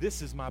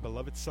 'This is my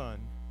beloved Son,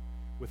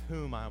 with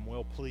whom I am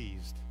well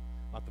pleased.'"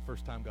 Not the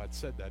first time God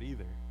said that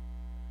either.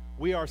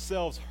 We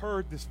ourselves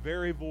heard this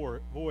very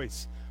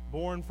voice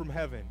born from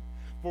heaven.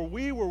 For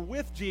we were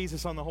with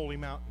Jesus on the holy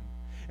mountain.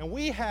 And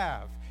we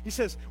have, he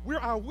says, we're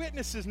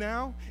eyewitnesses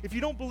now. If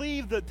you don't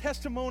believe the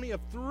testimony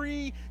of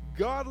 3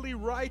 godly,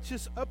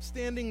 righteous,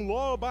 upstanding,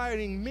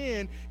 law-abiding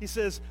men, he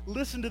says,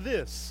 listen to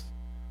this.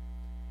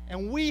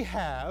 "And we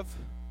have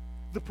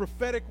the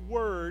prophetic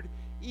word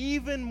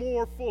even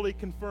more fully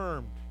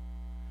confirmed,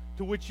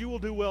 to which you will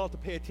do well to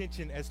pay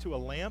attention as to a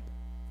lamp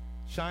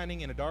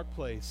shining in a dark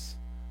place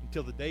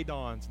until the day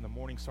dawns and the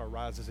morning star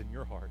rises in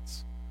your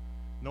hearts.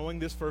 Knowing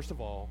this, first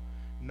of all,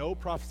 no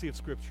prophecy of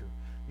Scripture,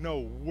 no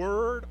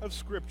word of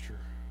Scripture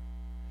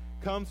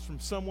comes from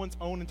someone's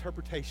own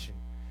interpretation."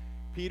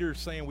 Peter's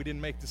saying we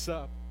didn't make this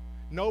up.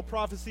 "No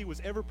prophecy was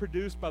ever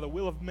produced by the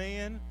will of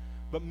man,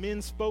 but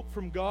men spoke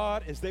from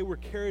God as they were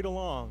carried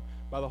along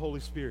by the Holy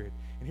Spirit."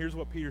 And here's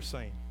what Peter's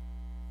saying.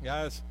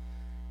 Guys,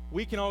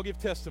 we can all give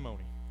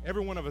testimony.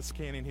 Every one of us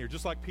can in here,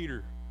 just like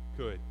Peter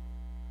could.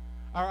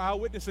 Our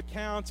eyewitness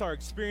accounts, our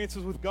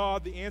experiences with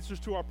God, the answers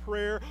to our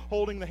prayer,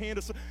 holding the hand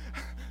of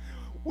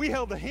we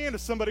held the hand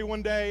of somebody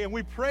one day and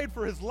we prayed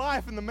for his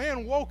life, and the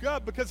man woke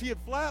up because he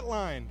had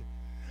flatlined.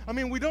 I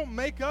mean, we don't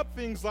make up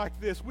things like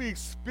this. We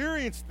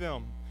experience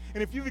them.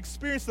 And if you've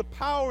experienced the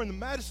power and the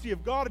majesty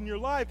of God in your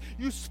life,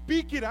 you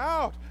speak it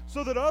out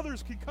so that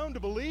others can come to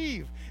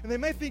believe. And they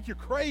may think you're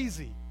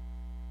crazy,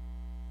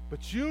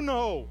 but you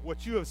know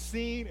what you have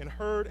seen and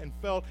heard and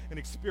felt and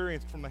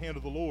experienced from the hand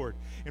of the Lord.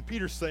 And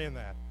Peter's saying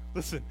that.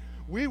 Listen,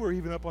 we were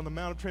even up on the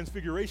Mount of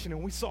Transfiguration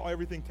and we saw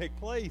everything take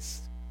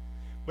place.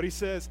 But he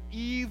says,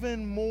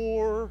 even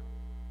more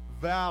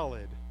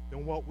valid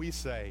than what we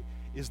say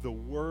is the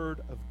Word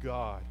of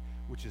God,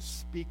 which is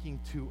speaking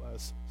to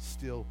us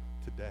still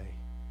today.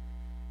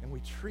 And we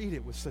treat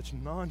it with such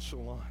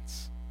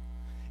nonchalance.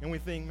 And we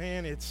think,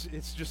 man, it's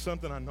just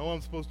something I know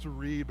I'm supposed to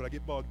read, but I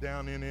get bogged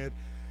down in it.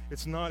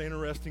 It's not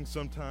interesting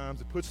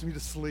sometimes. It puts me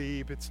to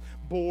sleep. It's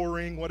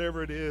boring,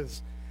 whatever it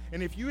is.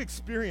 And if you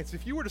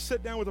were to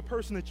sit down with a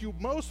person that you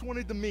most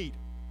wanted to meet,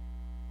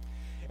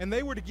 and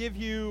they were to give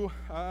you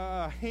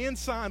a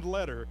hand-signed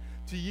letter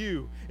to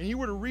you, and you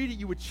were to read it,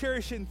 you would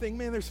cherish it and think,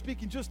 man, they're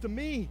speaking just to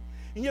me.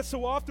 And yet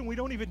so often we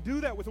don't even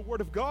do that with the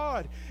Word of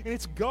God. And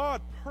it's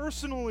God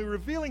personally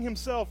revealing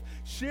himself,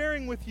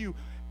 sharing with you,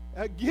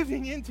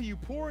 giving into you,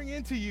 pouring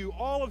into you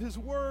all of his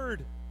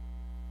Word.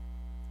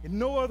 In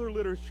no other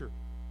literature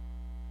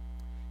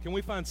can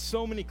we find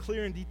so many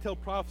clear and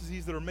detailed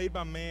prophecies that are made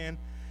by man,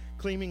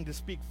 claiming to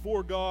speak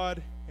for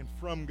God and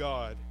from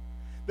God,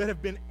 that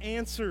have been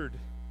answered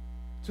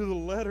to the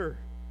letter.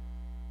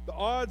 The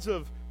odds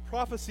of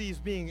prophecies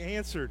being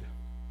answered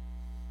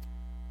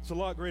is a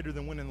lot greater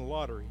than winning the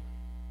lottery.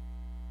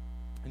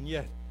 And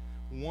yet,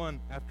 one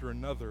after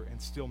another, and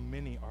still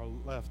many are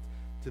left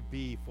to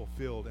be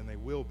fulfilled, and they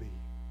will be.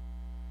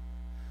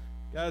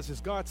 Guys,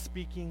 is God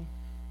speaking?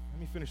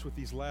 Let me finish with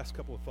these last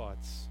couple of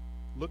thoughts.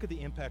 Look at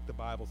the impact the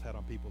Bible's had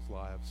on people's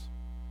lives.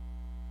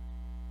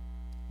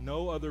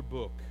 No other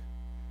book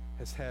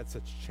has had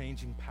such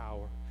changing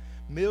power.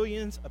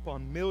 Millions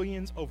upon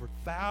millions over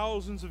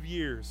thousands of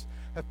years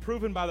have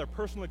proven by their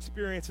personal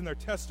experience and their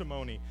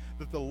testimony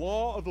that the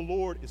law of the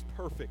Lord is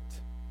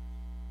perfect,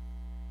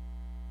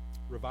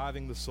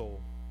 reviving the soul.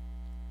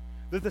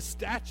 That the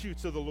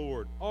statutes of the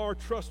Lord are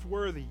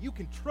trustworthy. You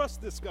can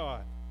trust this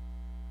God,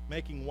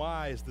 making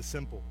wise the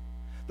simple.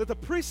 That the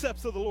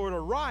precepts of the Lord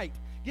are right,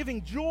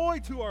 giving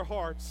joy to our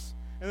hearts,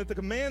 and that the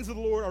commands of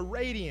the Lord are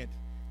radiant,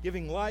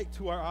 giving light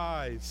to our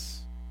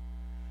eyes.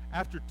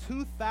 After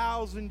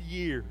 2,000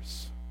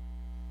 years,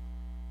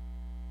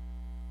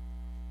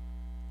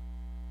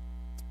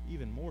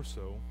 even more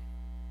so,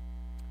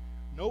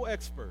 no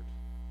expert,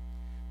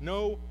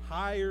 no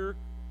higher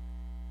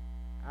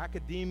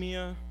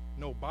academia,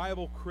 no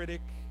Bible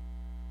critic,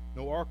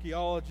 no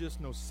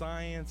archaeologist, no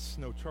science,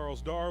 no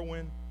Charles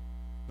Darwin,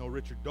 no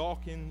Richard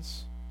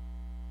Dawkins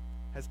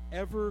has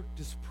ever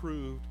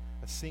disproved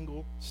a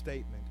single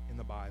statement in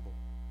the Bible.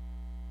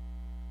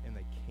 And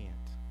they can't.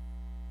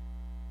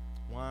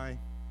 Why?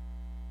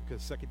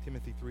 Because 2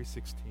 Timothy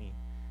 3:16,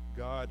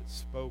 God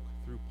spoke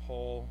through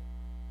Paul.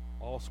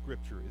 All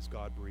Scripture is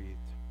God-breathed.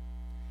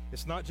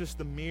 It's not just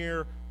the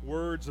mere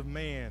words of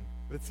man,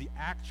 but it's the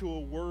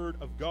actual Word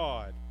of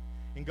God.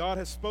 And God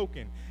has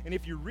spoken. And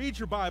if you read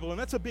your Bible, and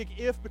that's a big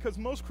if because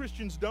most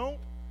Christians don't,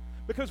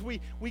 because we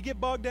get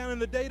bogged down in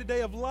the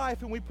day-to-day of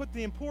life and we put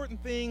the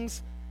important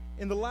things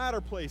in the latter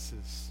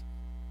places.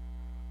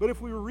 But if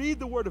we read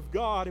the Word of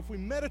God, if we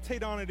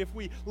meditate on it, if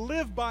we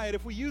live by it,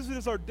 if we use it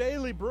as our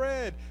daily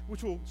bread,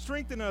 which will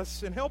strengthen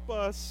us and help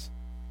us,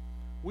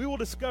 we will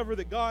discover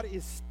that God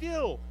is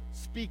still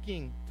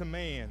speaking to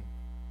man.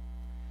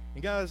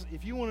 And guys,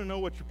 if you want to know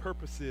what your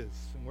purpose is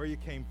and where you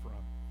came from,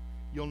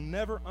 you'll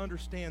never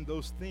understand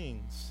those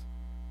things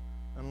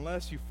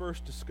unless you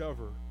first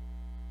discover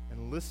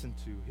and listen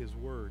to his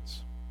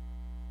words.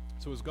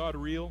 So is God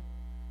real?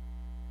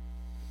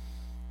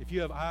 If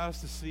you have eyes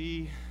to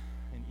see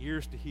and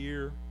ears to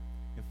hear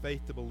and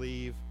faith to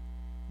believe,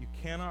 you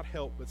cannot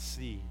help but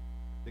see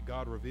that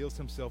God reveals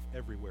himself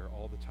everywhere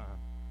all the time.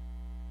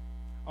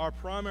 Our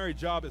primary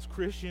job as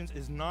Christians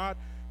is not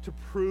to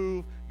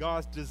prove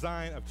God's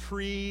design of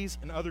trees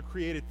and other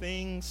created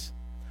things.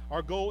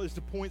 Our goal is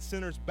to point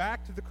sinners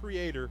back to the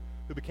Creator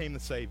who became the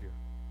Savior.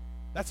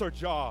 That's our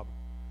job.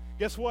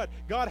 Guess what?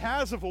 God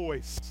has a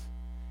voice,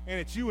 and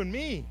it's you and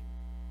me.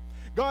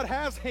 God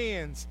has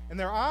hands, and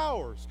they're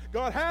ours.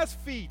 God has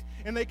feet,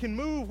 and they can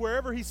move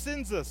wherever he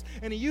sends us.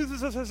 And he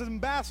uses us as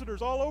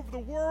ambassadors all over the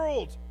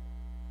world.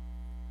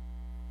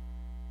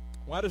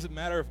 Why does it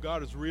matter if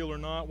God is real or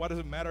not? Why does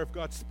it matter if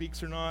God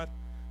speaks or not?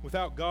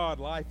 Without God,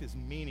 life is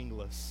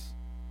meaningless.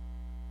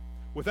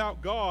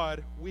 Without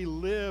God, we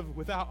live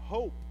without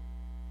hope.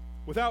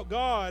 Without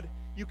God,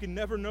 you can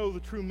never know the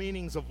true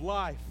meanings of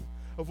life,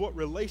 of what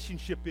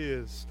relationship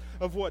is,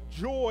 of what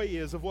joy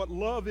is, of what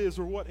love is,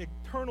 or what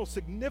eternal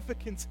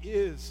significance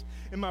is.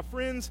 And my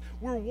friends,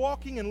 we're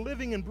walking and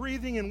living and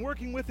breathing and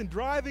working with and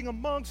driving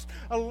amongst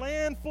a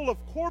land full of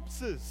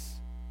corpses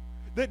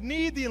that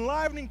need the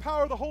enlivening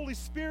power of the Holy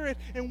Spirit,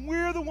 and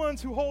we're the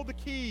ones who hold the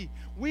key.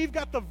 We've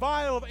got the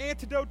vial of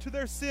antidote to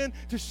their sin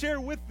to share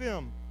with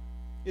them.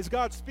 Is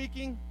God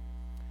speaking?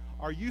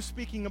 Are you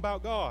speaking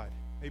about God?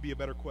 Maybe a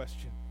better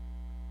question.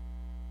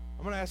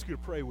 I'm going to ask you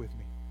to pray with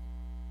me.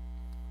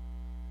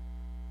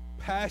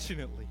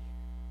 Passionately,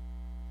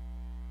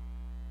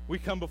 we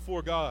come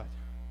before God.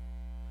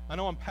 I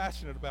know I'm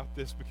passionate about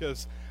this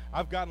because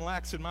I've gotten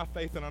lax in my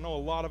faith, and I know a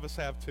lot of us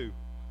have too.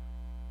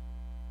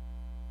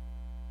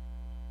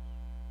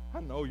 I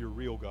know you're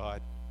real,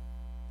 God.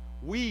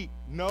 We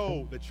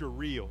know that you're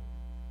real.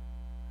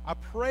 I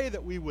pray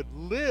that we would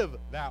live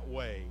that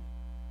way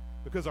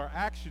because our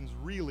actions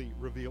really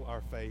reveal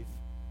our faith.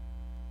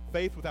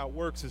 Faith without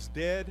works is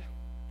dead.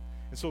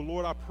 And so,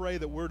 Lord, I pray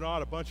that we're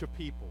not a bunch of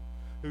people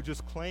who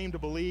just claim to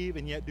believe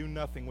and yet do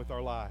nothing with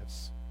our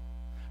lives.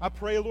 I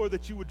pray, Lord,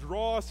 that you would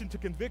draw us into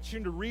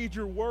conviction to read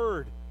your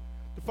word,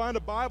 to find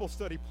a Bible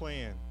study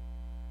plan,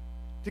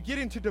 to get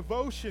into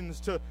devotions,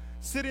 to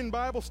sit in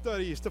Bible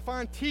studies, to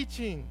find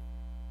teaching,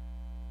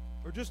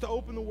 or just to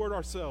open the word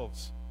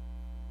ourselves.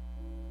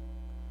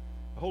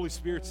 The Holy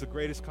Spirit's the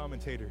greatest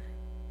commentator.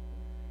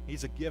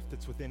 He's a gift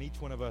that's within each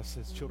one of us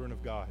as children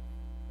of God.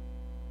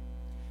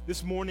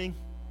 This morning,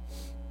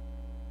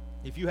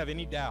 If you have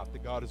any doubt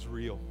that God is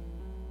real,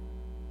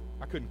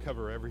 I couldn't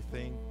cover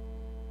everything.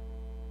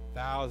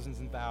 Thousands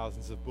and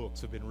thousands of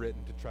books have been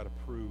written to try to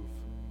prove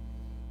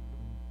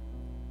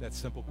that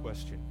simple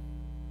question.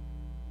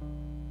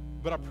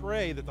 But I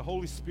pray that the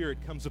Holy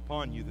Spirit comes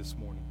upon you this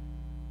morning,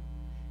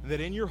 and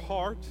that in your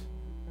heart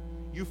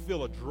you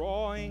feel a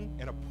drawing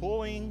and a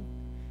pulling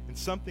and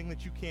something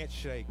that you can't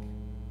shake.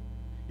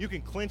 You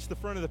can clench the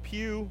front of the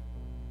pew,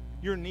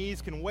 your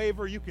knees can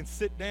waver, you can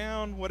sit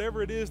down,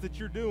 whatever it is that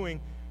you're doing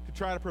to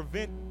try to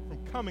prevent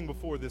from coming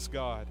before this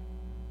God.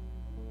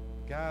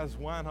 Guys,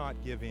 why not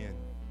give in?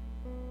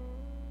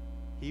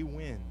 He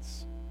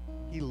wins.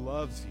 He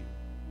loves you.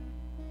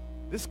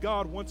 This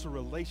God wants a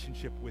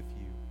relationship with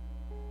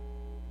you.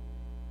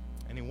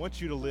 And he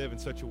wants you to live in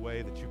such a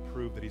way that you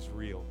prove that he's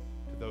real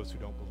to those who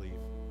don't believe.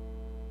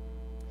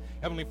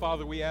 Heavenly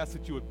Father, we ask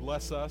that you would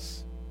bless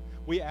us.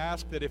 We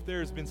ask that if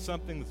there has been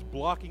something that's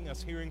blocking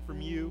us hearing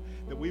from you,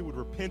 that we would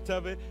repent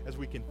of it as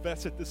we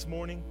confess it this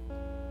morning,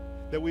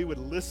 that we would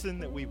listen,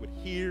 that we would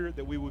hear,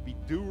 that we would be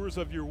doers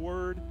of your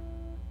word.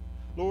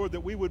 Lord,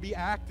 that we would be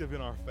active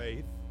in our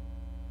faith,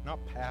 not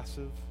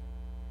passive.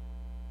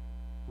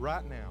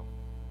 Right now,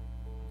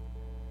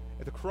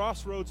 at the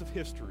crossroads of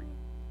history,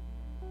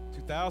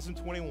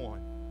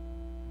 2021,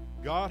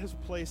 God has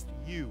placed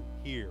you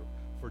here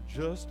for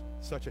just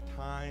such a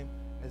time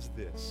as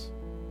this.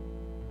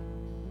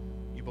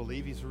 You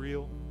believe he's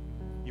real?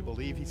 You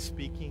believe he's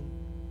speaking?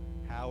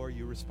 How are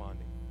you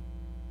responding?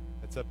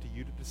 That's up to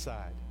you to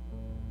decide.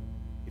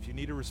 If you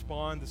need to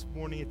respond this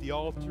morning at the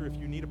altar, if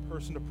you need a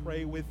person to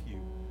pray with you,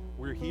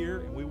 we're here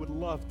and we would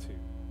love to.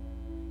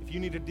 If you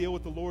need to deal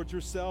with the Lord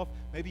yourself,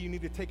 maybe you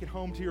need to take it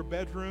home to your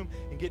bedroom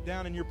and get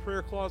down in your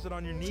prayer closet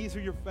on your knees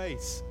or your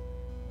face.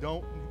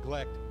 Don't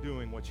neglect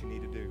doing what you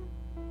need to do.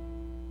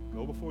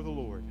 Go before the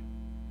Lord.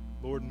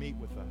 Lord, meet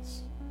with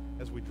us.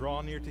 As we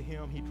draw near to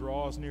him, he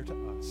draws near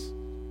to us.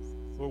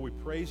 Lord, we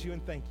praise you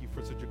and thank you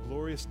for such a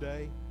glorious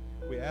day.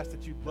 We ask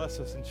that you bless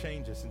us and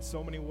change us in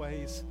so many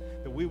ways,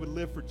 that we would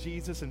live for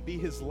Jesus and be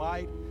his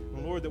light.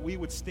 And Lord, that we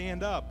would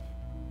stand up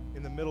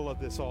in the middle of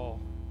this all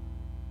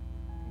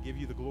and give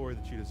you the glory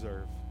that you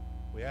deserve.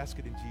 We ask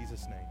it in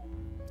Jesus' name.